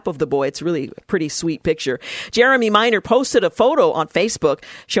the lap of the boy. It's really a pretty sweet picture. Jeremy Miner posted a photo on Facebook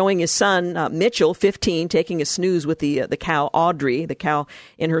showing his son, Mitchell, 15, taking a snooze with the cow, Audrey, the cow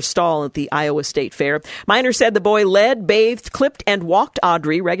in her stall at the Iowa State Fair. Miner said the boy led, bathed, clipped, and walked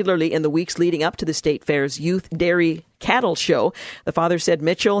Audrey regularly in the weeks leading up to the State Fair's Youth Dairy Cattle Show. The father said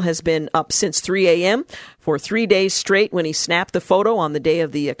Mitchell has been up since 3 a.m. for 3 days straight when he snapped the photo on the day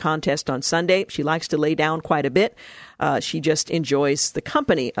of the contest on Sunday. She likes to lay down quite a bit. She just enjoys the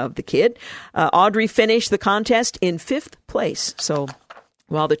company of the kid. Audrey finished the contest in 5th place. So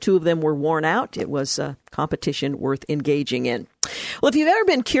while the two of them were worn out, it was a competition worth engaging in. Well, if you've ever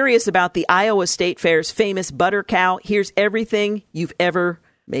been curious about the Iowa State Fair's famous butter cow, here's everything you've ever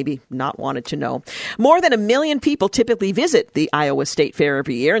maybe not wanted to know. More than 1 million people typically visit the Iowa State Fair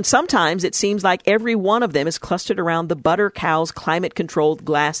every year, and sometimes it seems like every one of them is clustered around the butter cow's climate-controlled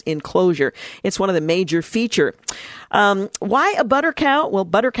glass enclosure. It's one of the major features. Why a butter cow? Well,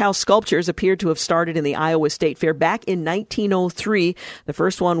 butter cow sculptures appear to have started in the Iowa State Fair back in 1903. The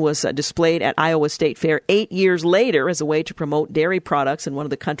first one was displayed at Iowa State Fair 8 years later as a way to promote dairy products in one of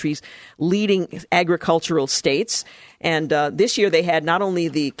the country's leading agricultural states. And this year they had not only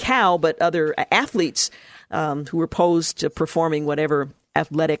the cow, but other athletes who were posed performing whatever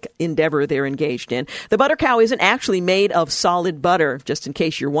athletic endeavor they're engaged in. The butter cow isn't actually made of solid butter, just in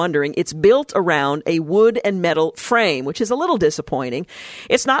case you're wondering. It's built around a wood and metal frame, which is a little disappointing.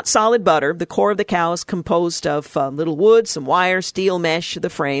 It's not solid butter. The core of the cow is composed of little wood, some wire, steel mesh, the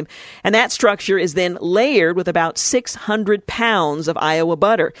frame, and that structure is then layered with about 600 pounds of Iowa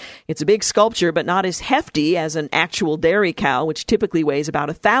butter. It's a big sculpture, but not as hefty as an actual dairy cow, which typically weighs about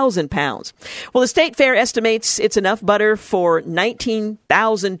 1,000 pounds. Well, the State Fair estimates it's enough butter for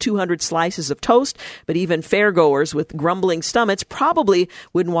 19,200 slices of toast, but even fairgoers with grumbling stomachs probably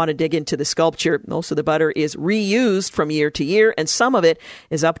wouldn't want to dig into the sculpture. Most of the butter is reused from year to year, and some of it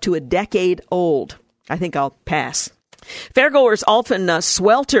is up to a decade old. I think I'll pass. Fairgoers often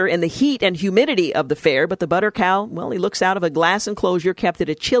swelter in the heat and humidity of the fair, but the butter cow, well, he looks out of a glass enclosure kept at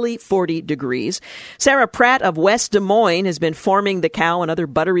a chilly 40 degrees. Sarah Pratt of West Des Moines has been forming the cow and other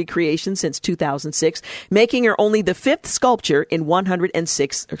buttery creations since 2006, making her only the 5th sculpture in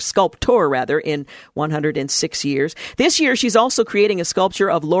 106 years. This year, she's also creating a sculpture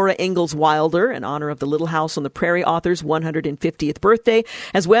of Laura Ingalls Wilder in honor of the Little House on the Prairie author's 150th birthday,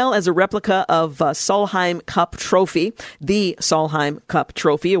 as well as a replica of Solheim Cup Trophy, the Solheim Cup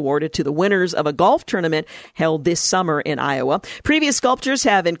Trophy awarded to the winners of a golf tournament held this summer in Iowa. Previous sculptures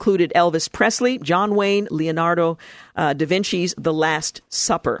have included Elvis Presley, John Wayne, Leonardo da Vinci's The Last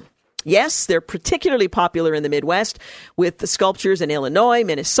Supper. Yes, they're particularly popular in the Midwest with the sculptures in Illinois,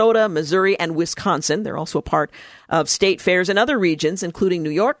 Minnesota, Missouri, and Wisconsin. They're also a part of state fairs in other regions, including New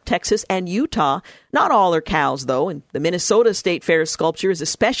York, Texas, and Utah. Not all are cows, though, and the Minnesota State Fair sculpture is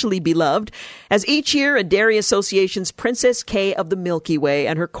especially beloved, as each year a dairy association's Princess Kay of the Milky Way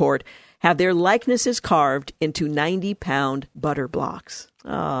and her court have their likenesses carved into 90-pound butter blocks.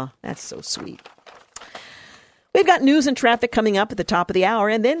 Oh, that's so sweet. We've got news and traffic coming up at the top of the hour,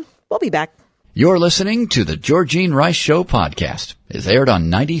 and then we'll be back. You're listening to the Georgene Rice Show podcast. It's aired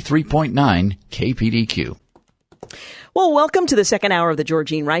on 93.9 KPDQ. Well, welcome to the second hour of the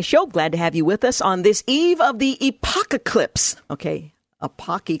Georgene Rice Show. Glad to have you with us on this eve of the apocalypse. Okay,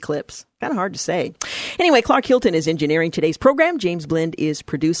 apocalypse. Kind of hard to say. Anyway, Clark Hilton is engineering today's program. James Blend is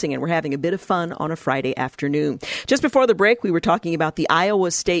producing, and we're having a bit of fun on a Friday afternoon. Just before the break, we were talking about the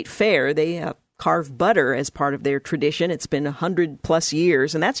Iowa State Fair. They carve butter as part of their tradition. It's been 100+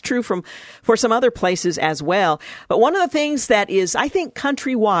 years, and that's true for some other places as well. But one of the things that is, I think,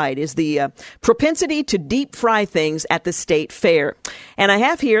 countrywide is the propensity to deep fry things at the state fair. And I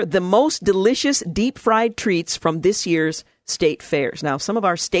have here the most delicious deep fried treats from this year's state fairs. Now, some of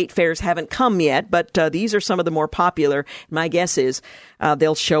our state fairs haven't come yet, but these are some of the more popular. My guess is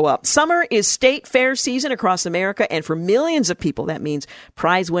they'll show up. Summer is state fair season across America, and for millions of people, that means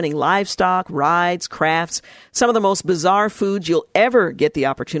prize-winning livestock, rides, crafts, some of the most bizarre foods you'll ever get the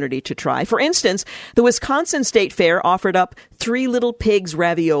opportunity to try. For instance, the Wisconsin State Fair offered up Three Little Pigs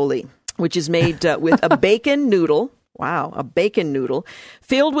ravioli, which is made with a bacon noodle. Wow, a bacon noodle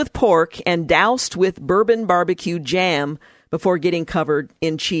filled with pork and doused with bourbon barbecue jam before getting covered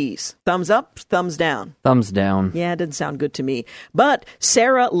in cheese. Thumbs up, thumbs down? Thumbs down. Yeah, it doesn't sound good to me. But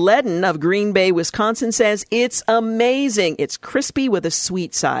Sarah Ledden of Green Bay, Wisconsin says it's amazing. It's crispy with a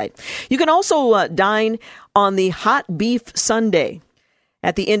sweet side. You can also dine on the hot beef sundae.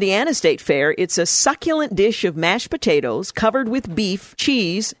 At the Indiana State Fair, it's a succulent dish of mashed potatoes covered with beef,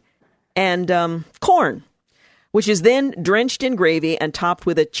 cheese, and corn, which is then drenched in gravy and topped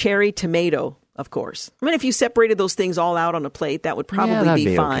with a cherry tomato, of course. I mean, if you separated those things all out on a plate, that would probably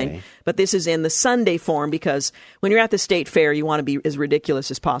be fine. Okay. But this is in the sundae form because when you're at the state fair, you want to be as ridiculous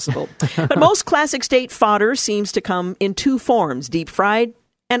as possible. But most classic state fodder seems to come in two forms, deep fried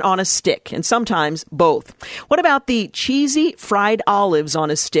and on a stick, and sometimes both. What about the cheesy fried olives on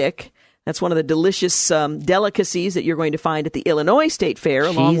a stick? That's one of the delicious delicacies that you're going to find at the Illinois State Fair.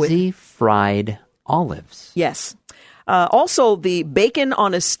 Along with cheesy fried olives. Yes. Also, the bacon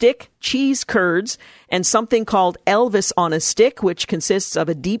on a stick, cheese curds, and something called Elvis on a stick, which consists of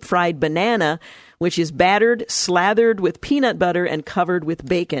a deep-fried banana, which is battered, slathered with peanut butter, and covered with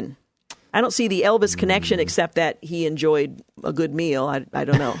bacon. I don't see the Elvis connection except that he enjoyed a good meal. I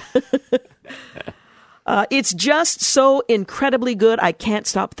don't know. It's just so incredibly good, I can't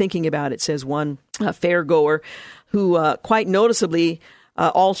stop thinking about it, says one fair goer who quite noticeably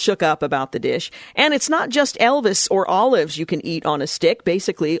all shook up about the dish. And it's not just Elvis or olives you can eat on a stick.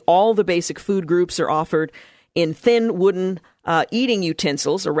 Basically, all the basic food groups are offered in thin wooden eating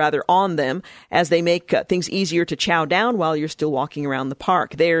utensils, or rather on them, as they make things easier to chow down while you're still walking around the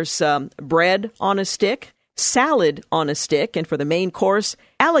park. There's bread on a stick, salad on a stick, and for the main course,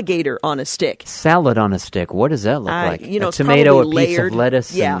 alligator on a stick. Salad on a stick. What does that look like? A tomato, a piece layered, of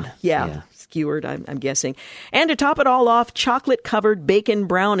lettuce. Yeah. Skewered, I'm guessing. And to top it all off, chocolate-covered bacon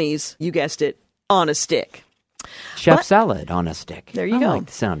brownies, you guessed it, on a stick. Chef salad on a stick. There you I go. like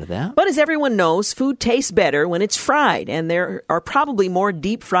the sound of that. But as everyone knows, food tastes better when it's fried, and there are probably more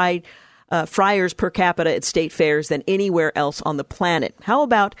deep-fried fryers per capita at state fairs than anywhere else on the planet. How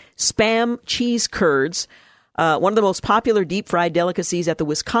about Spam cheese curds? One of the most popular deep-fried delicacies at the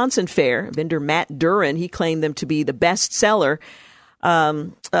Wisconsin Fair. Vendor Matt Duran, he claimed them to be the best seller.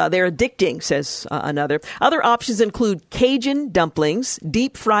 They're addicting, says another. Other options include Cajun dumplings,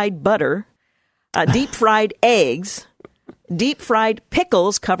 deep-fried butter, deep-fried eggs, deep-fried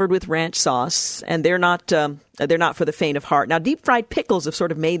pickles covered with ranch sauce, and they're not for the faint of heart. Now, deep-fried pickles have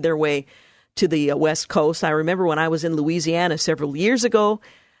sort of made their way to the West Coast. I remember when I was in Louisiana several years ago,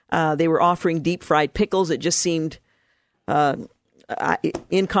 they were offering deep-fried pickles. It just seemed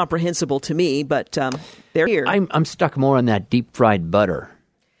incomprehensible to me, but they're here. I'm stuck more on that deep fried butter.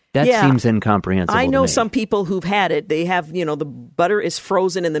 That seems incomprehensible. I know to me. some people who've had it. They have, the butter is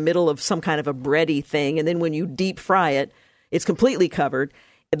frozen in the middle of some kind of a bready thing, and then when you deep fry it, it's completely covered.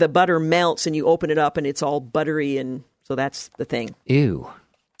 The butter melts, and you open it up, and it's all buttery, and so that's the thing. Ew.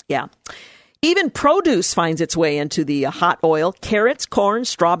 Yeah. Even produce finds its way into the hot oil. Carrots, corn,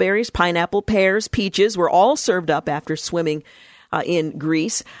 strawberries, pineapple, pears, peaches were all served up after swimming in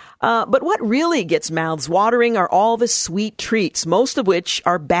grease. But what really gets mouths watering are all the sweet treats, most of which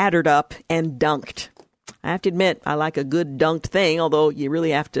are battered up and dunked. I have to admit, I like a good dunked thing, although you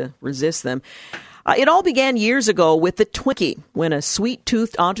really have to resist them. It all began years ago with the Twinkie, when a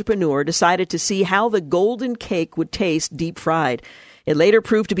sweet-toothed entrepreneur decided to see how the golden cake would taste deep-fried. It later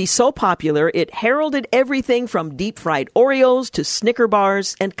proved to be so popular, it heralded everything from deep-fried Oreos to Snicker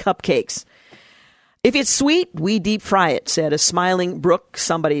bars and cupcakes. If it's sweet, we deep fry it, said a smiling Brooke,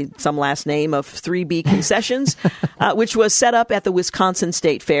 some last name of 3B Concessions, which was set up at the Wisconsin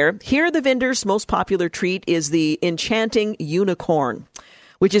State Fair. Here, the vendor's most popular treat is the enchanting unicorn,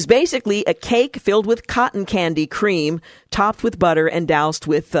 which is basically a cake filled with cotton candy cream, topped with butter and doused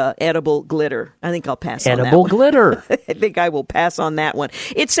with edible glitter. I think I'll pass on that one. Edible glitter. I think I will pass on that one.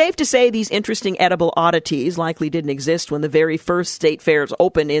 It's safe to say these interesting edible oddities likely didn't exist when the very first state fairs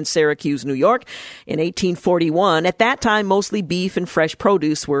opened in Syracuse, New York in 1841. At that time, mostly beef and fresh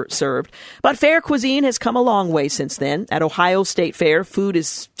produce were served. But fair cuisine has come a long way since then. At Ohio State Fair, food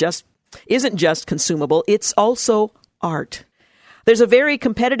isn't just consumable, it's also art. There's a very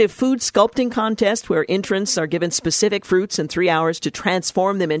competitive food sculpting contest where entrants are given specific fruits in 3 hours to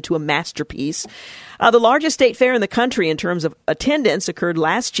transform them into a masterpiece. The largest state fair in the country in terms of attendance occurred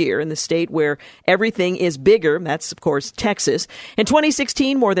last year in the state where everything is bigger. That's, of course, Texas. In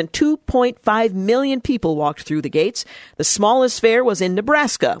 2016, more than 2.5 million people walked through the gates. The smallest fair was in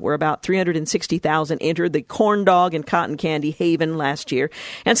Nebraska, where about 360,000 entered the corn dog and cotton candy haven last year.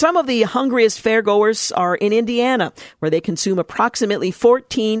 And some of the hungriest fairgoers are in Indiana, where they consume approximately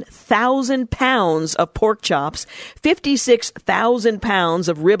 14,000 pounds of pork chops, 56,000 pounds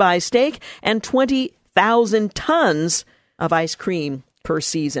of ribeye steak, and 20,000 tons of ice cream per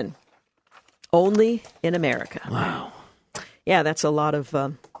season. Only in America. Wow. Yeah, that's a lot of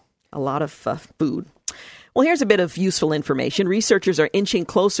food. Well, here's a bit of useful information. Researchers are inching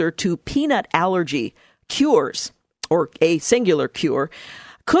closer to peanut allergy cures, or a singular cure.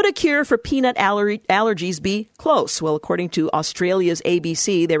 Could a cure for peanut allergies be close? Well, according to Australia's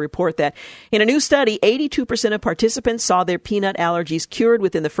ABC, they report that in a new study, 82% of participants saw their peanut allergies cured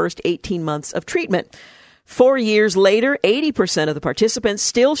within the first 18 months of treatment. 4 years later, 80% of the participants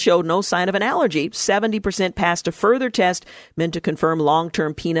still showed no sign of an allergy. 70% passed a further test meant to confirm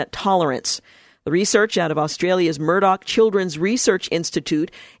long-term peanut tolerance. The research out of Australia's Murdoch Children's Research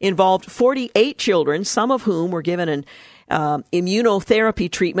Institute involved 48 children, some of whom were given an immunotherapy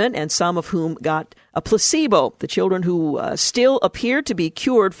treatment and some of whom got a placebo. The children who still appeared to be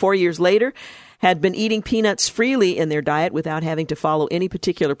cured 4 years later had been eating peanuts freely in their diet without having to follow any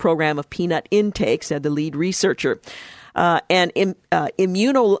particular program of peanut intake, said the lead researcher. An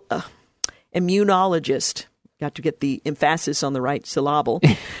immunologist, got to get the emphasis on the right syllable,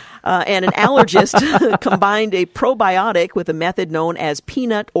 and an allergist combined a probiotic with a method known as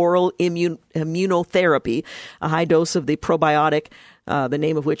peanut oral immunotherapy. A high dose of the probiotic, the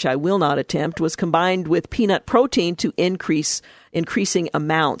name of which I will not attempt, was combined with peanut protein to increasing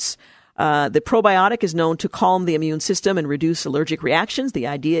amounts. The probiotic is known to calm the immune system and reduce allergic reactions. The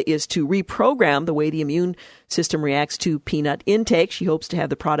idea is to reprogram the way the immune system reacts to peanut intake. She hopes to have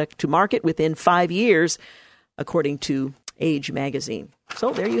the product to market within 5 years, according to Age magazine.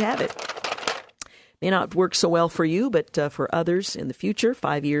 So there you have it. May not work so well for you, but for others in the future,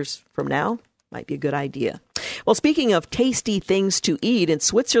 5 years from now, might be a good idea. Well, speaking of tasty things to eat, in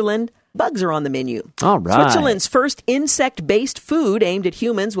Switzerland, bugs are on the menu. All right. Switzerland's first insect-based food aimed at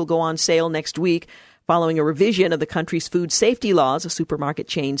humans will go on sale next week following a revision of the country's food safety laws, a supermarket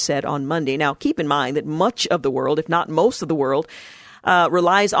chain said on Monday. Now, keep in mind that much of the world, if not most of the world,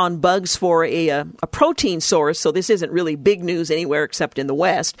 relies on bugs for a protein source, so this isn't really big news anywhere except in the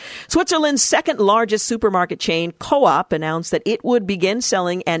West. Switzerland's second largest supermarket chain, Coop, announced that it would begin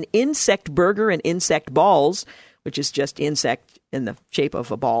selling an insect burger and insect balls, which is just insect in the shape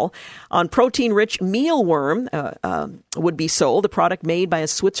of a ball, on protein-rich mealworm would be sold. The product made by a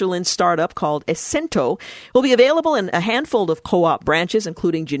Switzerland startup called Essento will be available in a handful of Co-op branches,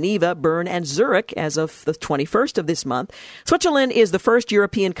 including Geneva, Bern, and Zurich as of the 21st of this month. Switzerland is the first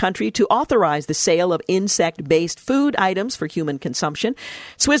European country to authorize the sale of insect-based food items for human consumption.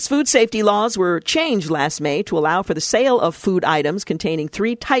 Swiss food safety laws were changed last May to allow for the sale of food items containing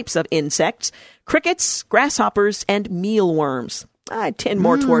 3 types of insects: crickets, grasshoppers, and mealworms. I tend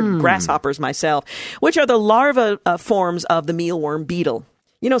more toward grasshoppers myself, which are the larva forms of the mealworm beetle.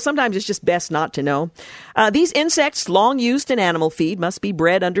 You know, sometimes it's just best not to know. These insects, long used in animal feed, must be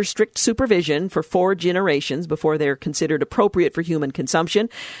bred under strict supervision for 4 generations before they're considered appropriate for human consumption.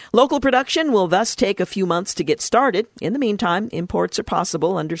 Local production will thus take a few months to get started. In the meantime, imports are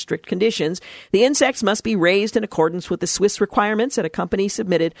possible under strict conditions. The insects must be raised in accordance with the Swiss requirements that a company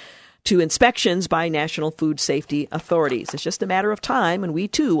submitted to inspections by national food safety authorities. It's just a matter of time, and we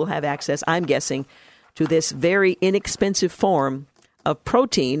too will have access, I'm guessing, to this very inexpensive form of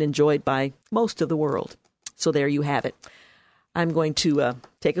protein enjoyed by most of the world. So there you have it. I'm going to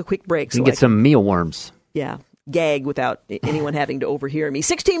take a quick break. You can get some mealworms. Yeah, gag without anyone having to overhear me.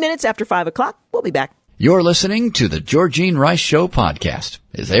 16 minutes after 5 o'clock. We'll be back. You're listening to the Georgene Rice Show podcast.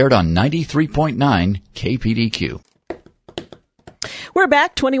 It's aired on 93.9 KPDQ. We're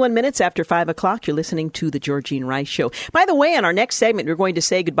back 21 minutes after 5 o'clock. You're listening to the Georgene Rice Show. By the way, in our next segment, we're going to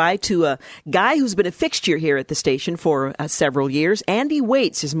say goodbye to a guy who's been a fixture here at the station for several years. Andy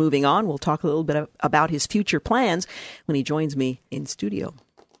Waits is moving on. We'll talk a little bit about his future plans when he joins me in studio.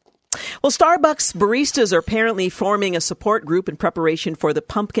 Well, Starbucks baristas are apparently forming a support group in preparation for the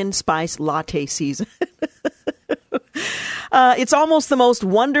pumpkin spice latte season. It's almost the most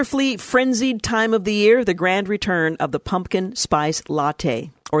wonderfully frenzied time of the year, the grand return of the pumpkin spice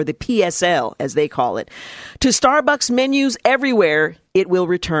latte, or the PSL, as they call it. To Starbucks menus everywhere, it will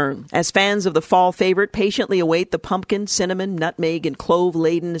return, as fans of the fall favorite patiently await the pumpkin, cinnamon, nutmeg, and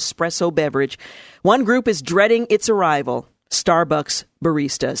clove-laden espresso beverage. One group is dreading its arrival. Starbucks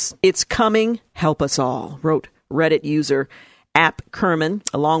baristas. It's coming, help us all, wrote Reddit user App Kerman,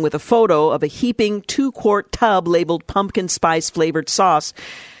 along with a photo of a heaping 2-quart tub labeled pumpkin spice flavored sauce,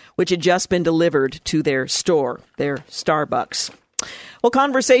 which had just been delivered to their store, their Starbucks. Well,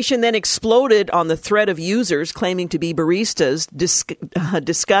 conversation then exploded on the thread of users claiming to be baristas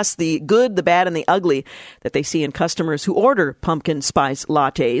discuss the good, the bad, and the ugly that they see in customers who order pumpkin spice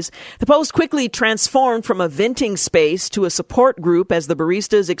lattes. The post quickly transformed from a venting space to a support group as the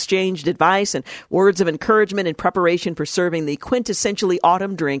baristas exchanged advice and words of encouragement in preparation for serving the quintessentially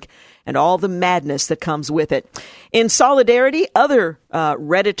autumn drink and all the madness that comes with it. In solidarity, other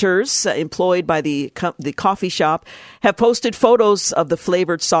Redditors employed by the coffee shop have posted photos of the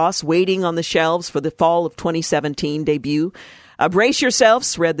flavored sauce waiting on the shelves for the fall of 2017 debut. Brace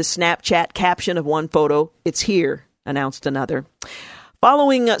yourselves, read the Snapchat caption of one photo. It's here, announced another.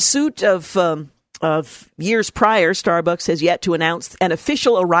 Following suit of years prior, Starbucks has yet to announce an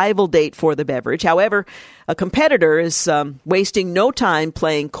official arrival date for the beverage. However, a competitor is wasting no time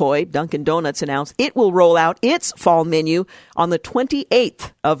playing coy. Dunkin' Donuts announced it will roll out its fall menu on the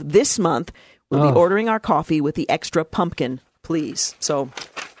 28th of this month. We'll be ordering our coffee with the extra pumpkin, please. So,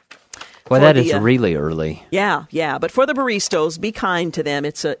 well, that is really early. Yeah. But for the baristas, be kind to them.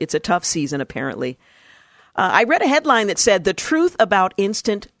 It's a tough season, apparently. I read a headline that said the truth about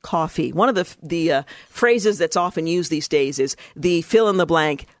instant coffee. One of the phrases that's often used these days is the fill in the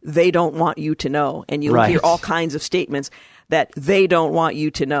blank, they don't want you to know. And you'll hear all kinds of statements that they don't want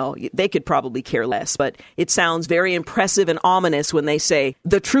you to know. They could probably care less, but it sounds very impressive and ominous when they say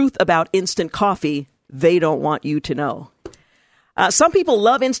the truth about instant coffee, they don't want you to know. Some people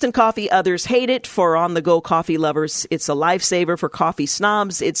love instant coffee, others hate it. For on-the-go coffee lovers, it's a lifesaver. For coffee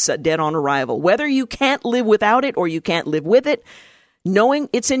snobs, it's dead on arrival. Whether you can't live without it or you can't live with it, knowing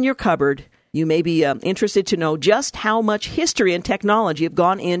it's in your cupboard, you may be interested to know just how much history and technology have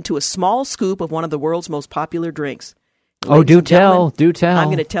gone into a small scoop of one of the world's most popular drinks. Do tell. I'm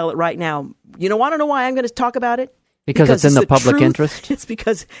going to tell it right now. You want to know why I'm going to talk about it? Because it's in the public interest? It's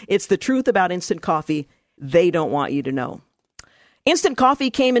because it's the truth about instant coffee they don't want you to know. Instant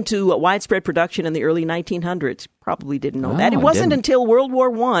coffee came into widespread production in the early 1900s. Probably didn't know that. It wasn't until World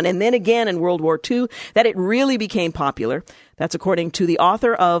War I and then again in World War II that it really became popular. That's according to the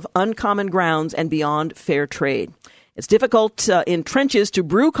author of Uncommon Grounds and Beyond Fair Trade. It's difficult in trenches to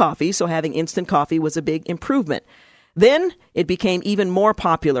brew coffee, so having instant coffee was a big improvement. Then it became even more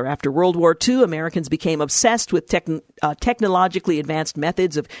popular. After World War II, Americans became obsessed with technologically advanced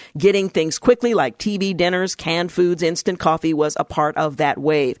methods of getting things quickly, like TV dinners, canned foods. Instant coffee was a part of that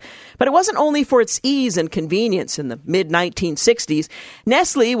wave. But it wasn't only for its ease and convenience. In the mid-1960s,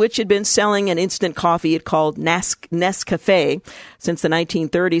 Nestle, which had been selling an instant coffee it called Nescafé since the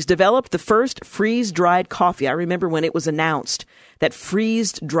 1930s, developed the first freeze-dried coffee. I remember when it was announced that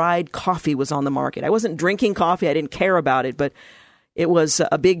freeze-dried coffee was on the market. I wasn't drinking coffee. I didn't care about it, but it was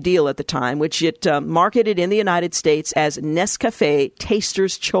a big deal at the time, which it marketed in the United States as Nescafé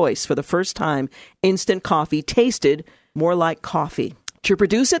Taster's Choice. For the first time, instant coffee tasted more like coffee. To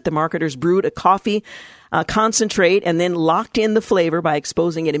produce it, the marketers brewed a coffee concentrate and then locked in the flavor by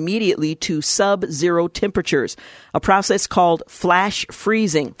exposing it immediately to sub-zero temperatures, a process called flash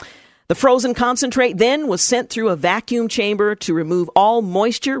freezing. The frozen concentrate then was sent through a vacuum chamber to remove all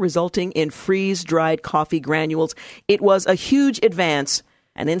moisture, resulting in freeze-dried coffee granules. It was a huge advance,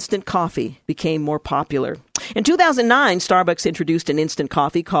 and instant coffee became more popular. In 2009, Starbucks introduced an instant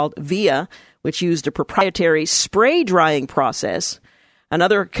coffee called Via, which used a proprietary spray drying process.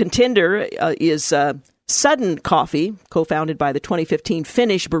 Another contender is Sudden Coffee, co-founded by the 2015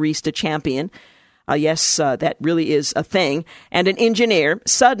 Finnish barista champion. Yes, that really is a thing. And an engineer,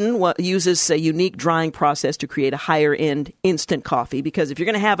 Sudden, uses a unique drying process to create a higher-end instant coffee, because if you're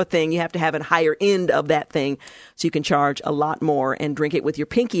going to have a thing, you have to have a higher end of that thing so you can charge a lot more and drink it with your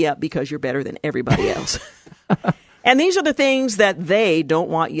pinky up because you're better than everybody else. And these are the things that they don't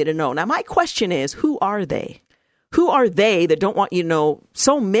want you to know. Now, my question is, who are they? Who are they that don't want you to know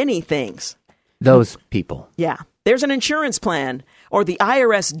so many things? Those people. Yeah. There's an insurance plan, or the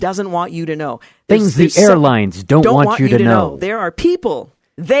IRS doesn't want you to know. Things the airlines don't want you to know. There are people,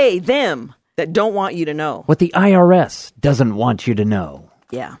 they, them, that don't want you to know. What the IRS doesn't want you to know.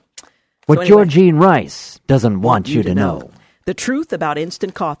 Yeah. What So anyway, Georgine Rice doesn't want you to know. The truth about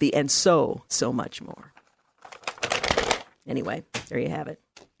instant coffee and so much more. Anyway, there you have it.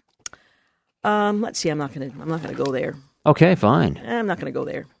 Let's see. I'm not gonna go there. Okay, fine. I'm not gonna go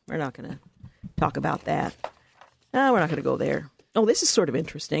there. We're not gonna talk about that. We're not gonna go there. Oh, this is sort of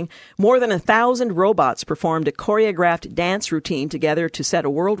interesting. More than 1,000 robots performed a choreographed dance routine together to set a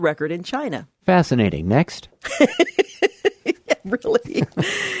world record in China. Fascinating. Next. Really?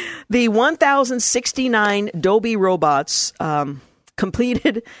 The 1,069 Dolby robots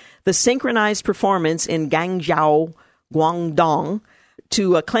completed the synchronized performance in Guangzhou, Guangdong,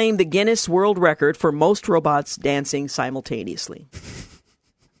 to claim the Guinness World Record for most robots dancing simultaneously.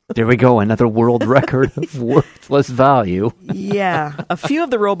 There we go. Another world record of worthless value. Yeah. A few of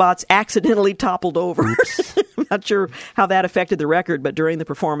the robots accidentally toppled over. I'm not sure how that affected the record, but during the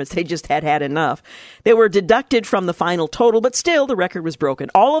performance, they just had enough. They were deducted from the final total, but still, the record was broken.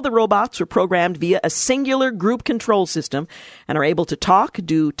 All of the robots were programmed via a singular group control system and are able to talk,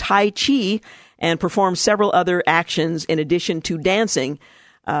 do Tai Chi, and perform several other actions in addition to dancing.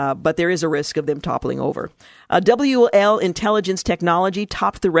 But there is a risk of them toppling over. WL Intelligence Technology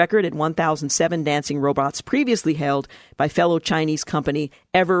topped the record at 1,007 dancing robots previously held by fellow Chinese company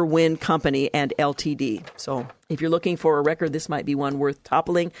Everwin Company and Ltd. So if you're looking for a record, this might be one worth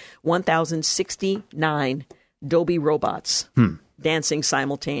toppling. 1,069 Dolby robots dancing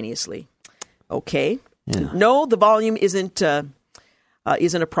simultaneously. Okay. Yeah. No, the volume isn't a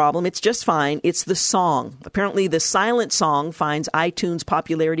problem. It's just fine. It's the song. Apparently, the silent song finds iTunes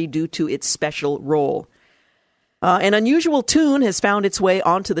popularity due to its special role. An unusual tune has found its way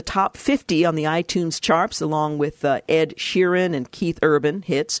onto the top 50 on the iTunes charts, along with Ed Sheeran and Keith Urban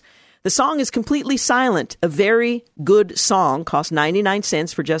hits. The song is completely silent. A very good song costs 99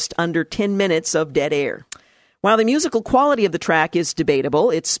 cents for just under 10 minutes of dead air. While the musical quality of the track is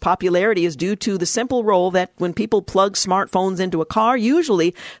debatable, its popularity is due to the simple role that when people plug smartphones into a car,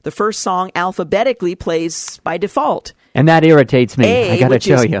 usually the first song alphabetically plays by default. And that irritates me, I gotta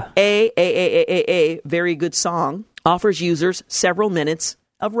tell you. A, very good song, offers users several minutes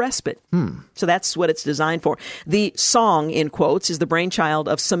of respite. So that's what it's designed for. The song, in quotes, is the brainchild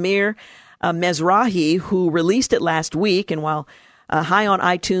of Samir Mezrahi, who released it last week. And while high on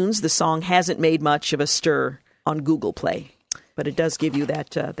iTunes, the song hasn't made much of a stir on Google Play. But it does give you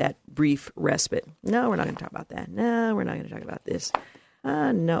that brief respite. No, we're not going to talk about that. No, we're not going to talk about this.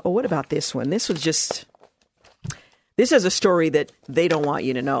 No. Oh, what about this one? This is a story that they don't want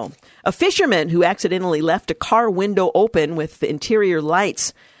you to know. A fisherman who accidentally left a car window open with the interior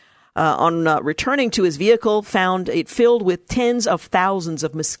lights on returning to his vehicle found it filled with tens of thousands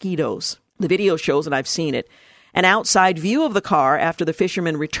of mosquitoes. The video shows, and I've seen it, an outside view of the car after the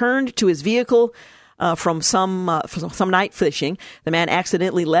fisherman returned to his vehicle from some night fishing. The man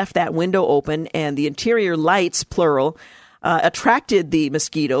accidentally left that window open, and the interior lights, plural, attracted the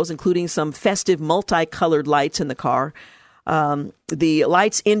mosquitoes, including some festive multicolored lights in the car. The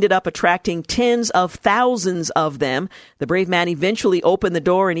lights ended up attracting tens of thousands of them. The brave man eventually opened the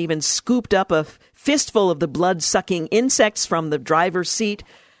door and even scooped up a fistful of the blood-sucking insects from the driver's seat.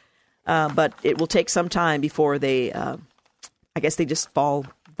 But it will take some time before they, I guess they just fall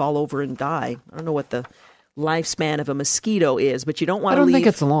over and die. I don't know what the lifespan of a mosquito is, but you don't want to leave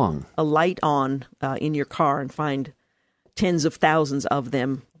it's long. A light on in your car and find tens of thousands of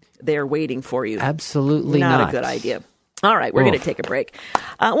them there waiting for you. Absolutely not a good idea. All right, we're going to take a break.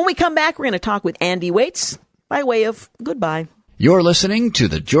 When we come back, we're going to talk with Andy Waits by way of goodbye. You're listening to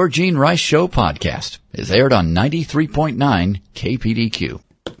the Georgine Rice Show podcast. It's aired on 93.9 KPDQ.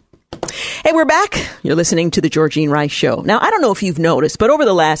 Hey, we're back. You're listening to the Georgine Rice Show. Now, I don't know if you've noticed, but over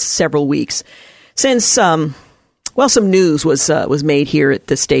the last several weeks, since some news was made here at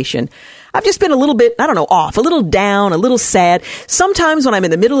the station, I've just been a little bit, off, a little down, a little sad. Sometimes when I'm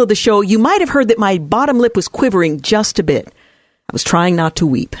in the middle of the show, you might have heard that my bottom lip was quivering just a bit. I was trying not to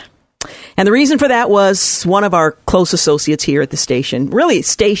weep. And the reason for that was one of our close associates here at the station, really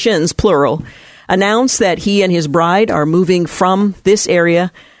stations, plural, announced that he and his bride are moving from this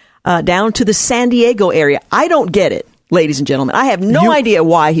area down to the San Diego area. I don't get it, ladies and gentlemen. I have no idea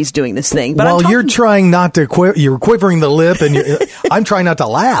why he's doing this thing. But you're trying not to you're quivering the lip, and I'm trying not to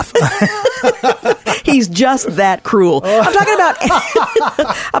laugh. He's just that cruel. I'm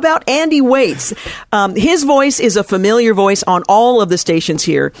talking about Andy Waits. His voice is a familiar voice on all of the stations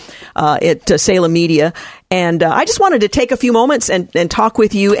here at Salem Media. And I just wanted to take a few moments and talk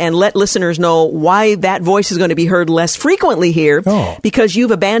with you and let listeners know why that voice is going to be heard less frequently here. Oh. Because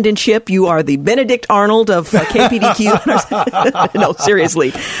you've abandoned ship. You are the Benedict Arnold of KPDQ. No,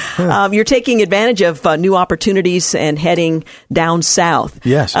 seriously. You're taking advantage of new opportunities and heading down south.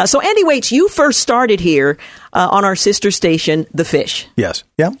 Yes. So Andy Waits, you first started here on our sister station, The Fish. Yes.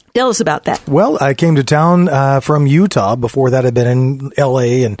 Yeah. Tell us about that. Well, I came to town from Utah. Before that, I'd been in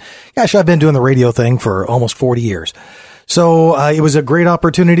L.A. And gosh, I've been doing the radio thing for almost 40 years. So it was a great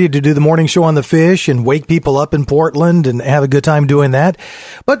opportunity to do the morning show on The Fish and wake people up in Portland and have a good time doing that.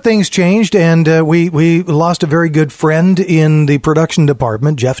 But things changed, and we lost a very good friend in the production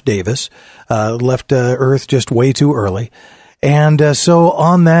department. Jeff Davis left Earth just way too early. And so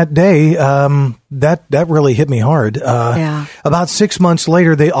on that day, that really hit me hard. About 6 months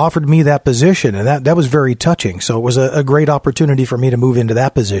later, they offered me that position, and that was very touching. So it was a great opportunity for me to move into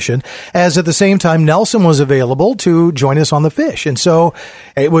that position, as at the same time Nelson was available to join us on The Fish. And so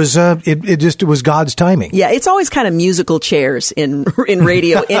it was it was God's timing. Yeah, it's always kind of musical chairs in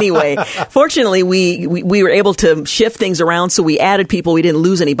radio anyway. Fortunately, we were able to shift things around, so we added people. We didn't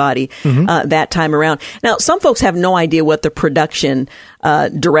lose anybody that time around. Now, some folks have no idea what the production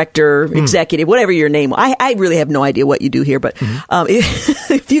director, executive, whatever your name. I really have no idea what you do here, but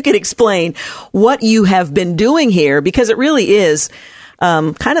if you could explain what you have been doing here, because it really is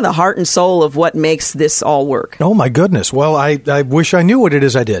kind of the heart and soul of what makes this all work. Oh my goodness! Well, I wish I knew what it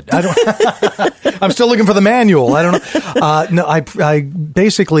is I did. I don't. I'm still looking for the manual. I don't know. No, I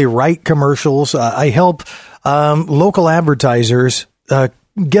basically write commercials. I help local advertisers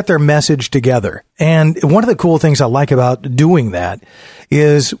get their message together. And one of the cool things I like about doing that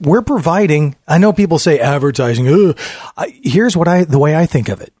is we're providing, I know people say advertising, here's the way I think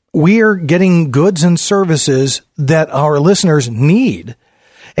of it. We are getting goods and services that our listeners need,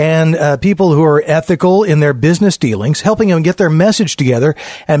 and people who are ethical in their business dealings, helping them get their message together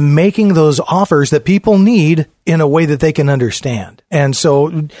and making those offers that people need in a way that they can understand. And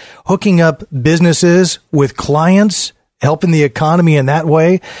so hooking up businesses with clients, helping the economy in that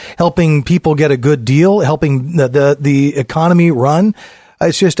way, helping people get a good deal, helping the economy run.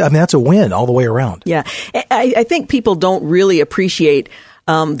 It's just, that's a win all the way around. Yeah. I think people don't really appreciate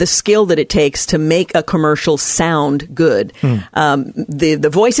the skill that it takes to make a commercial sound good. The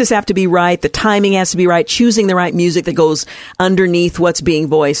voices have to be right. The timing has to be right. Choosing the right music that goes underneath what's being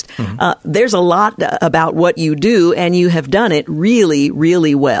voiced. There's a lot about what you do, and you have done it really,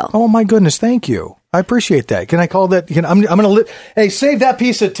 really well. Oh, my goodness. Thank you. I appreciate that. Can I call that? I'm going to hey, save that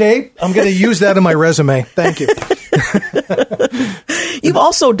piece of tape. I'm going to use that in my resume. Thank you. You've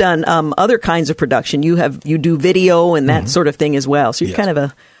also done other kinds of production. You do video and that sort of thing as well. So you're kind of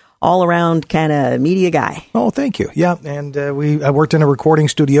a all-around kind of media guy. Oh, thank you. Yeah, and I worked in a recording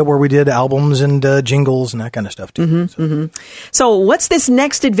studio where we did albums and jingles and that kind of stuff too. So what's this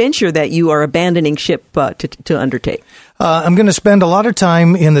next adventure that you are abandoning ship to undertake? I'm going to spend a lot of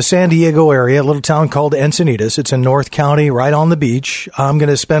time in the San Diego area, a little town called Encinitas. It's in North County, right on the beach. I'm going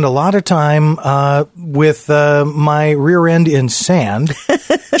to spend a lot of time with my rear end in sand,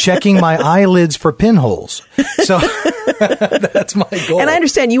 checking my eyelids for pinholes. So that's my goal. And I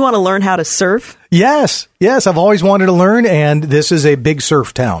understand you want to learn how to surf? Yes. I've always wanted to learn, and this is a big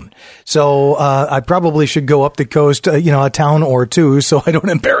surf town. So I probably should go up the coast, a town or two, so I don't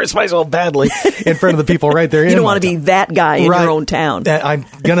embarrass myself badly in front of the people right there. You don't want to be that guy in your own town. I'm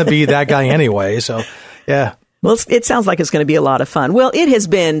going to be that guy anyway, so yeah. Well, it sounds like it's going to be a lot of fun. Well, it has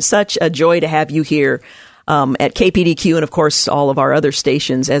been such a joy to have you here at KPDQ and, of course, all of our other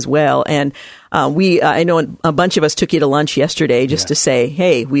stations as well. And I know a bunch of us took you to lunch yesterday just to say,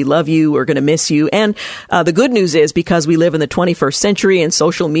 hey, we love you. We're going to miss you. And the good news is, because we live in the 21st century and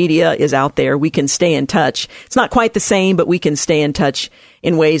social media is out there, we can stay in touch. It's not quite the same, but we can stay in touch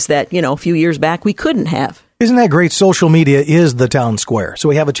in ways that, a few years back we couldn't have. Isn't that great? Social media is the town square. So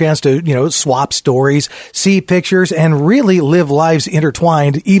we have a chance to, swap stories, see pictures, and really live lives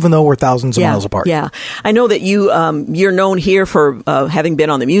intertwined, even though we're thousands of miles apart. Yeah. I know that you're known here for having been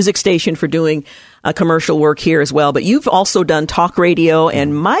on the music station, for doing commercial work here as well. But you've also done talk radio.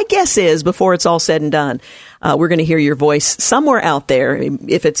 And my guess is, before it's all said and done, we're going to hear your voice somewhere out there,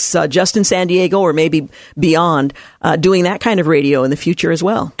 if it's just in San Diego or maybe beyond, doing that kind of radio in the future as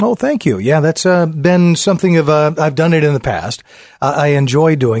well. Oh, thank you. Yeah, that's been something of I've done it in the past. I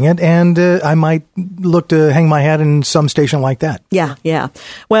enjoy doing it, and I might look to hang my hat in some station like that. Yeah.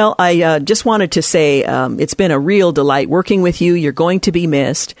 Well, I just wanted to say it's been a real delight working with you. You're going to be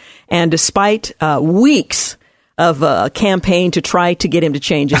missed. And despite weeks of a campaign to try to get him to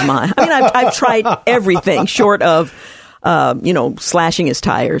change his mind. I mean, I've tried everything short of, slashing his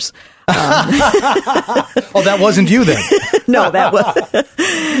tires. Oh, that wasn't you then? No,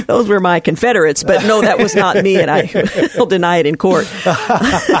 those were my Confederates, but no, that was not me, and I will deny it in court.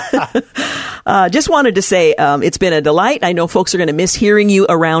 Just wanted to say it's been a delight. I know folks are going to miss hearing you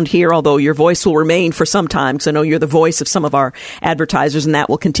around here, although your voice will remain for some time, because I know you're the voice of some of our advertisers, and that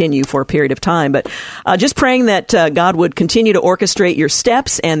will continue for a period of time. But just praying that God would continue to orchestrate your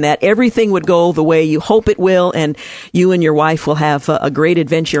steps and that everything would go the way you hope it will, and you and your wife will have a great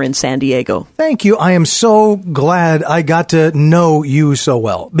adventure in San Diego. Thank you. I am so glad I got to know you so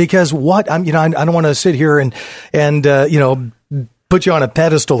well, because I don't want to sit here and put you on a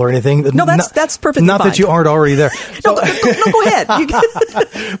pedestal or anything. No, that's perfectly not fine. That you aren't already there. So, no, go ahead.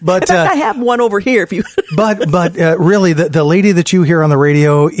 But in fact, I have one over here. If you, but really, the lady that you hear on the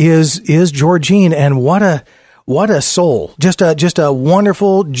radio is Georgene, and what a soul! Just a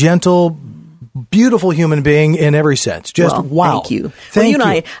wonderful, gentle, beautiful human being in every sense. Wow. Thank you. You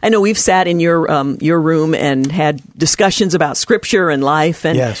and I know we've sat in your room and had discussions about scripture and life,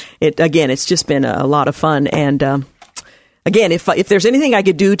 and yes. It's just been a lot of fun. And again, if there's anything I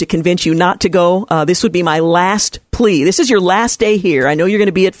could do to convince you not to go, this would be my last plea. This is your last day here. I know you're going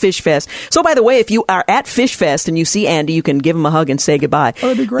to be at Fish Fest. So, by the way, if you are at Fish Fest and you see Andy, you can give him a hug and say goodbye. Oh,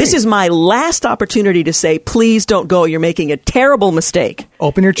 that'd be great. This is my last opportunity to say, please don't go. You're making a terrible mistake.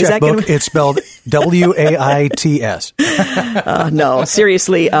 Open your checkbook. It's spelled WAITS. No,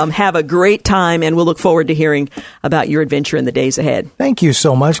 seriously, have a great time, and we'll look forward to hearing about your adventure in the days ahead. Thank you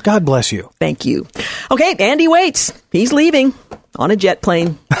so much. God bless you. Thank you. Okay, Andy waits. He's leaving on a jet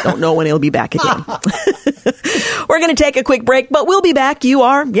plane. Don't know when he'll be back again. We're going to take a quick break, but we'll be back. You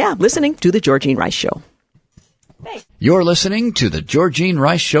are, listening to The Georgene Rice Show. Hey. You're listening to The Georgene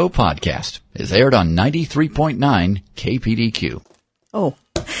Rice Show podcast. It's aired on 93.9 KPDQ. Oh.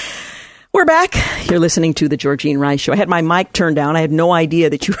 We're back. You're listening to The Georgene Rice Show. I had my mic turned down. I had no idea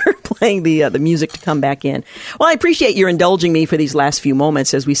that you were playing the music to come back in. Well, I appreciate your indulging me for these last few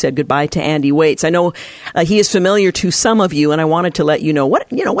moments as we said goodbye to Andy Waits. I know he is familiar to some of you, and I wanted to let you know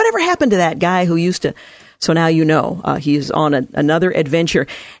whatever happened to that guy who used to. So now you know he's on another adventure.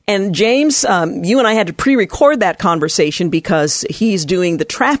 And James, you and I had to pre-record that conversation because he's doing the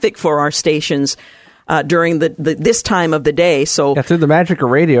traffic for our stations during this time of the day. So through the magic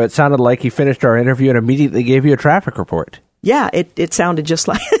of radio, it sounded like he finished our interview and immediately gave you a traffic report. Yeah, it sounded just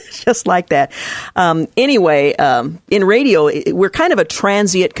like that. Anyway, in radio, we're kind of a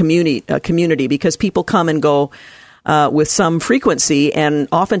transient community because people come and go with some frequency, and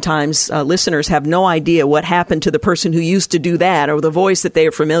oftentimes listeners have no idea what happened to the person who used to do that or the voice that they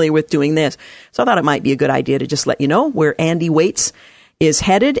are familiar with doing this. So I thought it might be a good idea to just let you know where Andy Waits is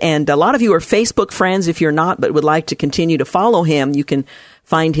headed. And a lot of you are Facebook friends. If you're not, but would like to continue to follow him, you can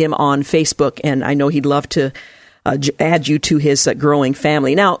find him on Facebook. And I know he'd love to add you to his growing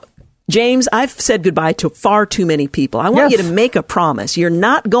family. Now, James, I've said goodbye to far too many people. I want you to make a promise. You're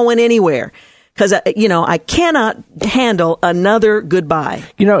not going anywhere. Because, I cannot handle another goodbye.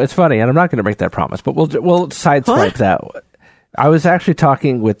 It's funny, and I'm not going to make that promise, but we'll sideswipe that. I was actually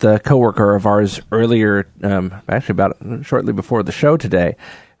talking with a coworker of ours earlier, actually about shortly before the show today,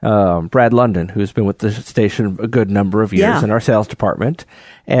 Brad London, who's been with the station a good number of years in our sales department.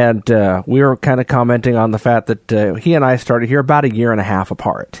 And we were kind of commenting on the fact that he and I started here about a year and a half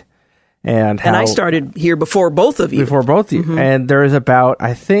apart. And I started here before both of you. Mm-hmm. And there is about,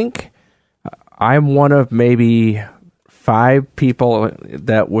 I think, I'm one of maybe 5 people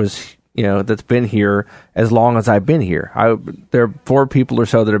that was, that's been here as long as I've been here. There are 4 people or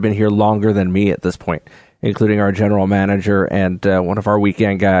so that have been here longer than me at this point, including our general manager and one of our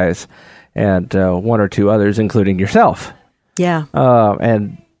weekend guys and 1 or 2 others, including yourself. Yeah.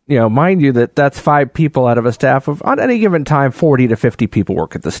 And, mind you that's 5 people out of a staff of, on any given time, 40 to 50 people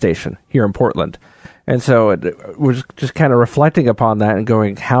work at the station here in Portland. And so it was just kind of reflecting upon that and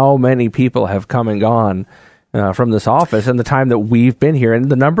going, how many people have come and gone from this office in the time that we've been here? And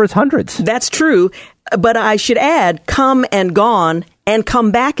the number is hundreds. That's true. But I should add, come and gone and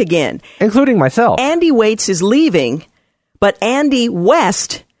come back again. Including myself. Andy Waits is leaving, but Andy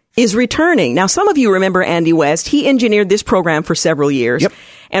West is returning. Now, some of you remember Andy West. He engineered this program for several years. Yep.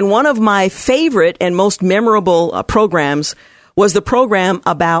 And one of my favorite and most memorable programs was the program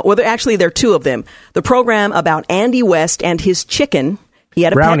about, well, actually, there are two of them. The program about Andy West and his chicken. He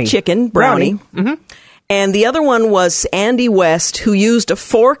had a Brownie. pet chicken, Brownie. Mm-hmm. And the other one was Andy West, who used a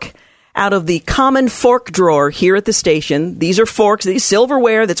fork out of the common fork drawer here at the station. These are forks, these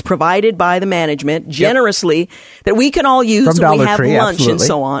silverware that's provided by the management generously that we can all use From when we Dollar have Tree, lunch and absolutely.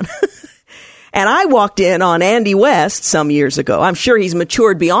 so on. And I walked in on Andy West some years ago. I'm sure he's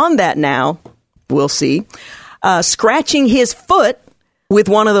matured beyond that now. We'll see. Scratching his foot with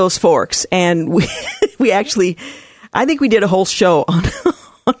one of those forks. And we actually, I think we did a whole show on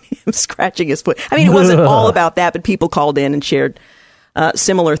him scratching his foot. I mean, it wasn't all about that, but people called in and shared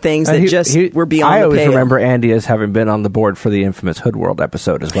similar things that were beyond the pale. I always remember Andy as having been on the board for the infamous Hood World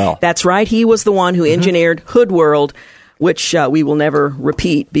episode as well. That's right. He was the one who engineered Hood World, which we will never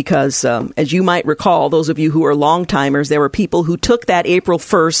repeat because, as you might recall, those of you who are long-timers, there were people who took that April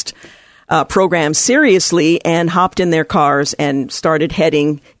 1st program seriously and hopped in their cars and started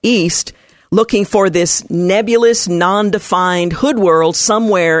heading east, looking for this nebulous, non-defined Hood World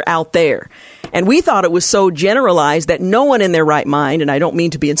somewhere out there. And we thought it was so generalized that no one in their right mind, and I don't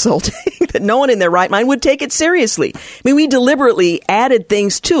mean to be insulting, that no one in their right mind would take it seriously. I mean, we deliberately added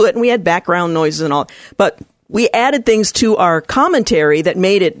things to it, and we had background noises and all, but we added things to our commentary that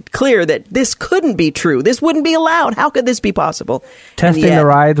made it clear that this couldn't be true. This wouldn't be allowed. How could this be possible? Testing the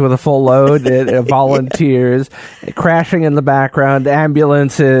rides with a full load, volunteers, crashing in the background,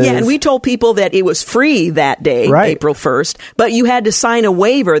 ambulances. Yeah, and we told people that it was free that day, Right. April 1st, but you had to sign a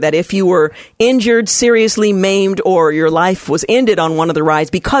waiver that if you were injured, seriously maimed, or your life was ended on one of the rides,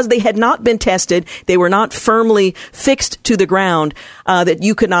 because they had not been tested, they were not firmly fixed to the ground, that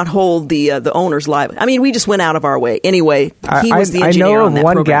you could not hold the owners liable. I mean, we just went out of our way. Anyway, he was the engineer I know on of that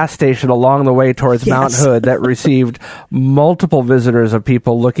one program. gas station along the way towards Mount Yes. Hood that received multiple visitors of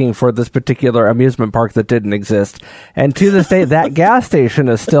people looking for this particular amusement park that didn't exist. And to this day, that gas station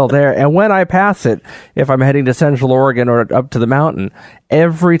is still there. And when I pass it, if I'm heading to Central Oregon or up to the mountain,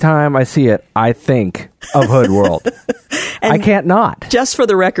 every time I see it, I think of Hood World. I can't not. Just for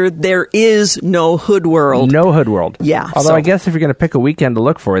the record, there is no Hood World. No Hood World. Yeah, Although so- I guess if you're going to pick a weekend to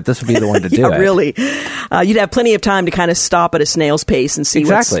look for it, this would be the one to do it. Really. You'd have plenty of time to kind of stop at a snail's pace and see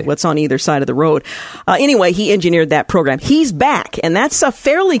Exactly. what's on either side of the road. Anyway, he engineered that program. He's back, and that's a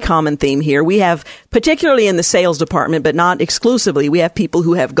fairly common theme here. We have, particularly in the sales department, but not exclusively, we have people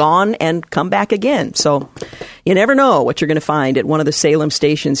who have gone and come back again. So you never know what you're going to find at one of the Salem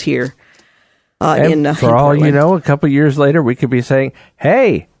stations here. And for all you know, a couple years later, we could be saying,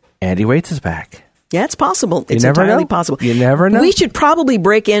 hey, Andy Waits is back. Yeah, it's possible. It's never entirely know. possible. You never know. We should probably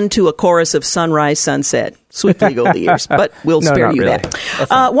break into a chorus of Sunrise, Sunset. Swiftly go the years, but we'll No, spare not you really.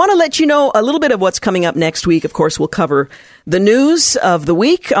 that. Want to let you know a little bit of what's coming up next week. Of course, we'll cover the news of the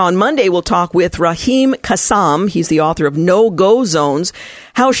week. On Monday, we'll talk with Rahim Kassam. He's the author of No-Go Zones,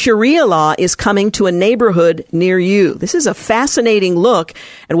 how Sharia law is coming to a neighborhood near you. This is a fascinating look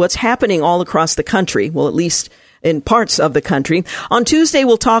at what's happening all across the country. Well, at least in parts of the country. On Tuesday,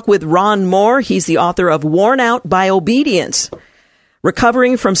 we'll talk with Ron Moore. He's the author of Worn Out by Obedience,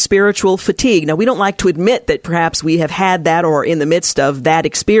 Recovering from Spiritual Fatigue. Now, we don't like to admit that perhaps we have had that or in the midst of that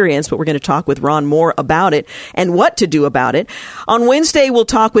experience, but we're going to talk with Ron Moore about it and what to do about it. On Wednesday, we'll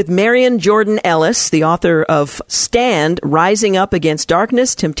talk with Marion Jordan Ellis, the author of Stand, Rising Up Against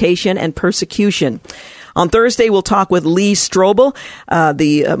Darkness, Temptation, and Persecution. On Thursday, we'll talk with Lee Strobel,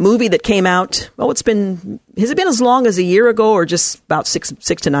 the movie that came out, has it been as long as a year ago or just about six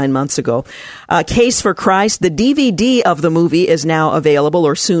to 9 months ago? Case for Christ. The DVD of the movie is now available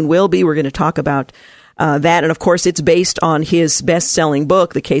or soon will be. We're going to talk about that. And of course, it's based on his best-selling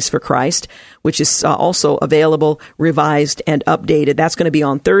book, The Case for Christ, which is also available, revised, and updated. That's going to be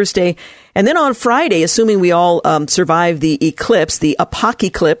on Thursday. And then on Friday, assuming we all survive the eclipse, the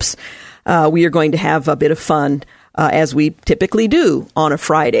apocalypse, we are going to have a bit of fun, as we typically do on a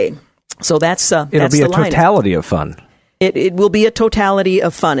Friday. So that's It'll that's be the a lineup. totality of fun. It will be a totality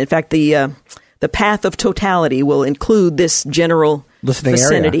of fun. In fact, the path of totality will include this general Listening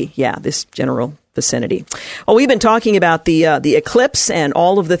vicinity. area. Yeah, this general vicinity. Well, we've been talking about the eclipse and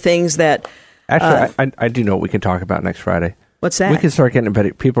all of the things that. Actually, I do know what we can talk about next Friday. What's that? We can start getting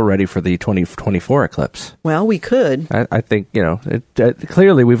people ready for the 2024 eclipse. Well, we could. I think,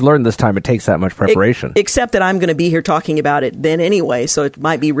 clearly we've learned this time it takes that much preparation. Except that I'm going to be here talking about it then anyway, so it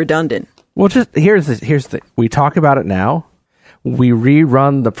might be redundant. Well, just here's the we talk about it now. We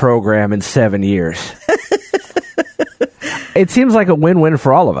rerun the program in 7 years. It seems like a win-win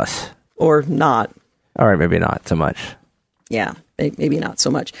for all of us. Or not. All right, maybe not so much. Yeah, maybe not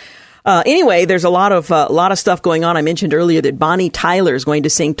so much. Anyway, there's a lot of stuff going on. I mentioned earlier that Bonnie Tyler is going to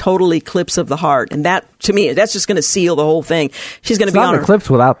sing "Total Eclipse of the Heart," and that, to me, that's just going to seal the whole thing. She's going to be on an eclipse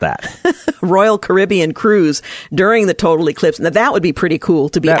without that. Royal Caribbean cruise during the total eclipse. Now, that would be pretty cool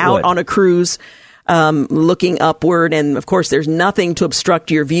to be out on a cruise, looking upward, and of course, there's nothing to obstruct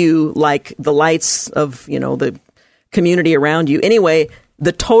your view like the lights of the community around you. Anyway,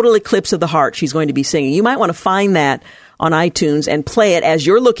 the Total Eclipse of the Heart. She's going to be singing. You might want to find that on iTunes and play it as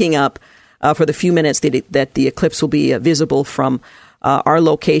you're looking up for the few minutes that the eclipse will be visible from our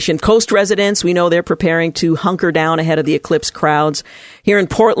location. Coast residents, we know they're preparing to hunker down ahead of the eclipse crowds. Here in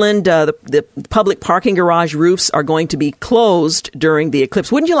Portland, the public parking garage roofs are going to be closed during the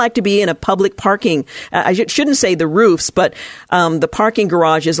eclipse. Wouldn't you like to be in a public parking? I shouldn't say the roofs, but the parking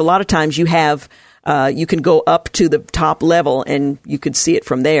garages, a lot of times you have you can go up to the top level and you could see it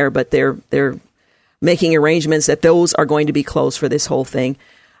from there, but they're making arrangements that those are going to be closed for this whole thing.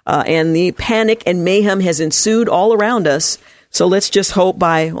 And the panic and mayhem has ensued all around us. So let's just hope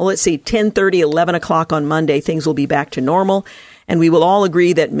by, 10:30, 11 o'clock on Monday, things will be back to normal. And we will all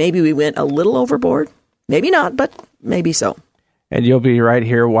agree that maybe we went a little overboard. Maybe not, but maybe so. And you'll be right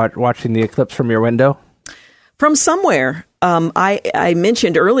here watching the eclipse from your window? From somewhere. I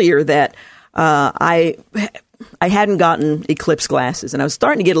mentioned earlier that I hadn't gotten eclipse glasses, and I was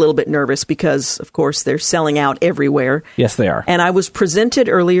starting to get a little bit nervous because, of course, they're selling out everywhere. Yes, they are. And I was presented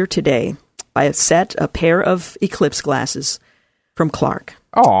earlier today by a pair of eclipse glasses from Clark.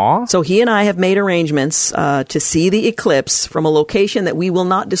 Aw. So he and I have made arrangements to see the eclipse from a location that we will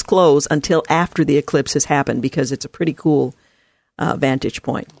not disclose until after the eclipse has happened, because it's a pretty cool vantage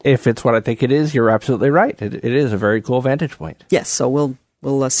point. If it's what I think it is, you're absolutely right. It is a very cool vantage point. Yes, so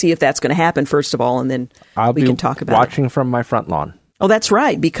we'll see if that's going to happen, first of all, and then we can talk about it. I'll be watching from my front lawn. Oh, that's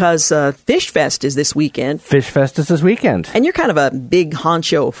right, because Fish Fest is this weekend. Fish Fest is this weekend. And you're kind of a big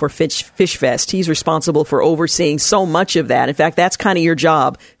honcho for Fish Fest. He's responsible for overseeing so much of that. In fact, that's kind of your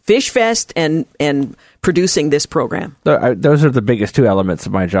job, Fish Fest and producing this program. Those are the biggest two elements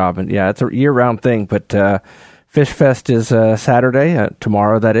of my job. And yeah, it's a year-round thing, but Fish Fest is Saturday,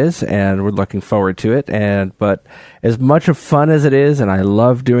 tomorrow that is, and we're looking forward to it. But as much of fun as it is, and I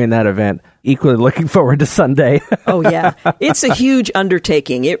love doing that event, equally looking forward to Sunday. Oh, yeah. It's a huge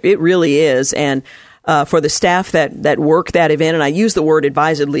undertaking. It really is. And for the staff that work that event, and I use the word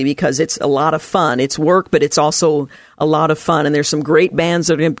advisedly because it's a lot of fun. It's work, but it's also a lot of fun. And there's some great bands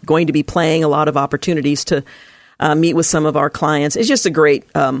that are going to be playing, a lot of opportunities to meet with some of our clients. It's just a great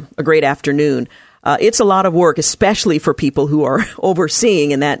afternoon. It's a lot of work, especially for people who are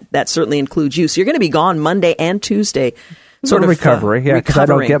overseeing, and that certainly includes you. So you're going to be gone Monday and Tuesday. Sort of recovery, yeah, because I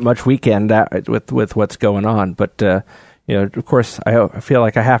don't get much weekend with what's going on. But of course, I feel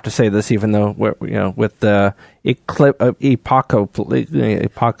like I have to say this, even though with the Epoch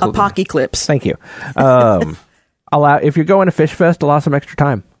eclipse. Thank you. If you're going to Fish Fest, allow some extra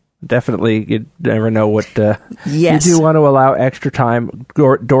time. Definitely, you never know what. Yes, you do want to allow extra time.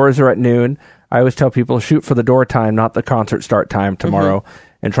 Doors are at noon. I always tell people, shoot for the door time, not the concert start time tomorrow,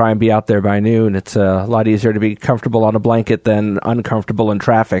 and try and be out there by noon. It's a lot easier to be comfortable on a blanket than uncomfortable in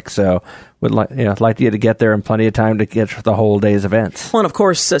traffic. So would like you to get there in plenty of time to get the whole day's events. Well, and of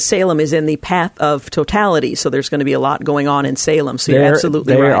course, Salem is in the path of totality, so there's going to be a lot going on in Salem. So you're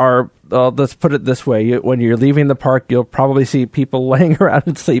absolutely right. Let's put it this way. When you're leaving the park, you'll probably see people laying around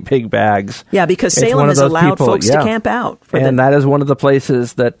in sleeping bags. Yeah, because Salem has allowed folks to camp out. That is one of the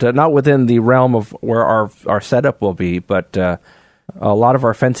places that, not within the realm of where our setup will be, but a lot of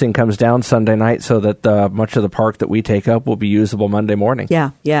our fencing comes down Sunday night so that much of the park that we take up will be usable Monday morning. Yeah.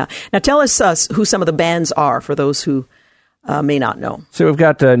 Now tell us who some of the bands are for those who may not know. So we've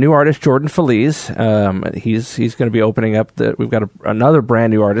got new artist Jordan Feliz. He's going to be opening up. We've got another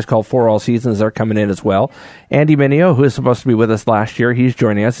brand new artist called For All Seasons. They're coming in as well. Andy Mineo, who is supposed to be with us last year, he's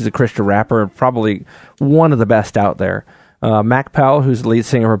joining us. He's a Christian rapper, probably one of the best out there. Mac Powell, who's the lead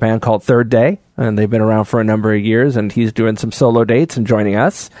singer of a band called Third Day, and they've been around for a number of years, and he's doing some solo dates and joining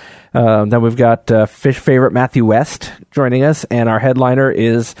us. Then we've got Fish favorite Matthew West joining us, and our headliner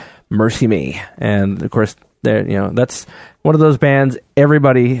is Mercy Me. And of course, that's one of those bands.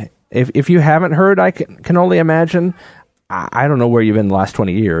 Everybody, if you haven't heard, I can only imagine. I don't know where you've been the last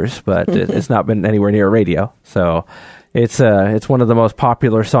 20 years, but it's not been anywhere near radio. So it's one of the most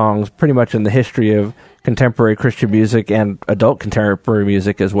popular songs pretty much in the history of contemporary Christian music and adult contemporary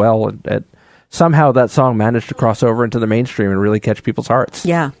music as well. Somehow that song managed to cross over into the mainstream and really catch people's hearts.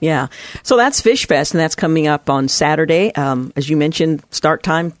 Yeah. So that's Fish Fest, and that's coming up on Saturday. As you mentioned, start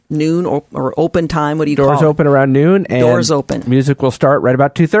time, noon, or open time. What do you call it? Doors open around noon. And doors open. Music will start right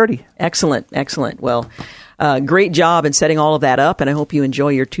about 2:30. Excellent. Well, great job in setting all of that up, and I hope you enjoy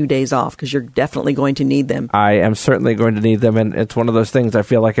your 2 days off because you're definitely going to need them. I am certainly going to need them, and it's one of those things I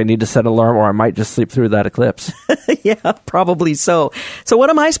feel like I need to set an alarm or I might just sleep through that eclipse. Yeah, probably so. So what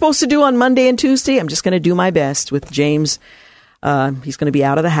am I supposed to do on Monday and Tuesday? I'm just going to do my best with James. He's going to be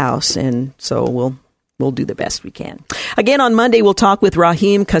out of the house, and so we'll do the best we can. Again, on Monday, we'll talk with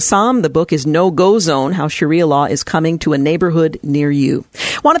Rahim Kassam. The book is No-Go Zone, How Sharia Law is Coming to a Neighborhood Near You.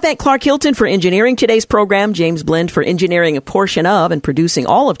 I want to thank Clark Hilton for engineering today's program, James Blend for engineering a portion of and producing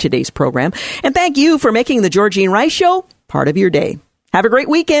all of today's program, and thank you for making the Georgene Rice Show part of your day. Have a great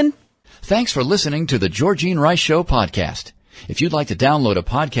weekend. Thanks for listening to the Georgene Rice Show podcast. If you'd like to download a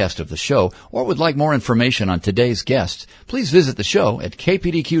podcast of the show or would like more information on today's guests, please visit the show at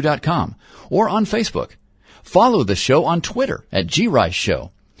kpdq.com or on Facebook. Follow the show on Twitter at GRice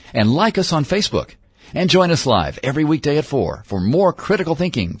Show and like us on Facebook. And join us live every weekday at 4 for more critical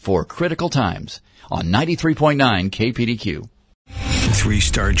thinking for critical times on 93.9 KPDQ.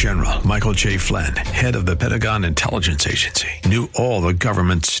 3-star General Michael J. Flynn, head of the Pentagon Intelligence Agency, knew all the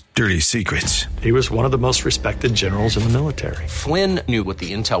government's dirty secrets. He was one of the most respected generals in the military. Flynn knew what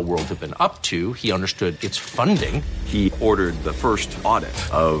the intel world had been up to. He understood its funding. He ordered the first audit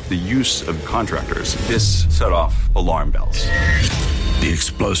of the use of contractors. This set off alarm bells. The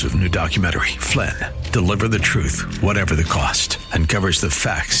explosive new documentary, Flynn, Deliver the Truth, Whatever the Cost, uncovers the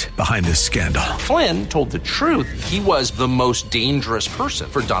facts behind this scandal. Flynn told the truth. He was the most dangerous person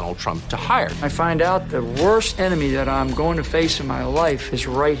for Donald Trump to hire. I find out the worst enemy that I'm going to face in my life is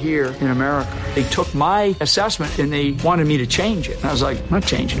right here in America. They took my assessment and they wanted me to change it. And I was like, I'm not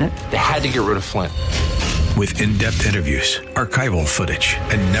changing it. They had to get rid of Flynn. With in-depth interviews, archival footage,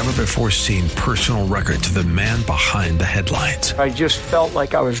 and never-before-seen personal records of the man behind the headlines. I just felt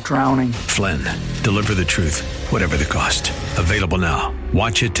like I was drowning. Flynn, Deliver the Truth, Whatever the Cost. Available now.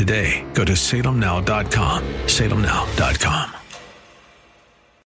 Watch it today. Go to salemnow.com. salemnow.com.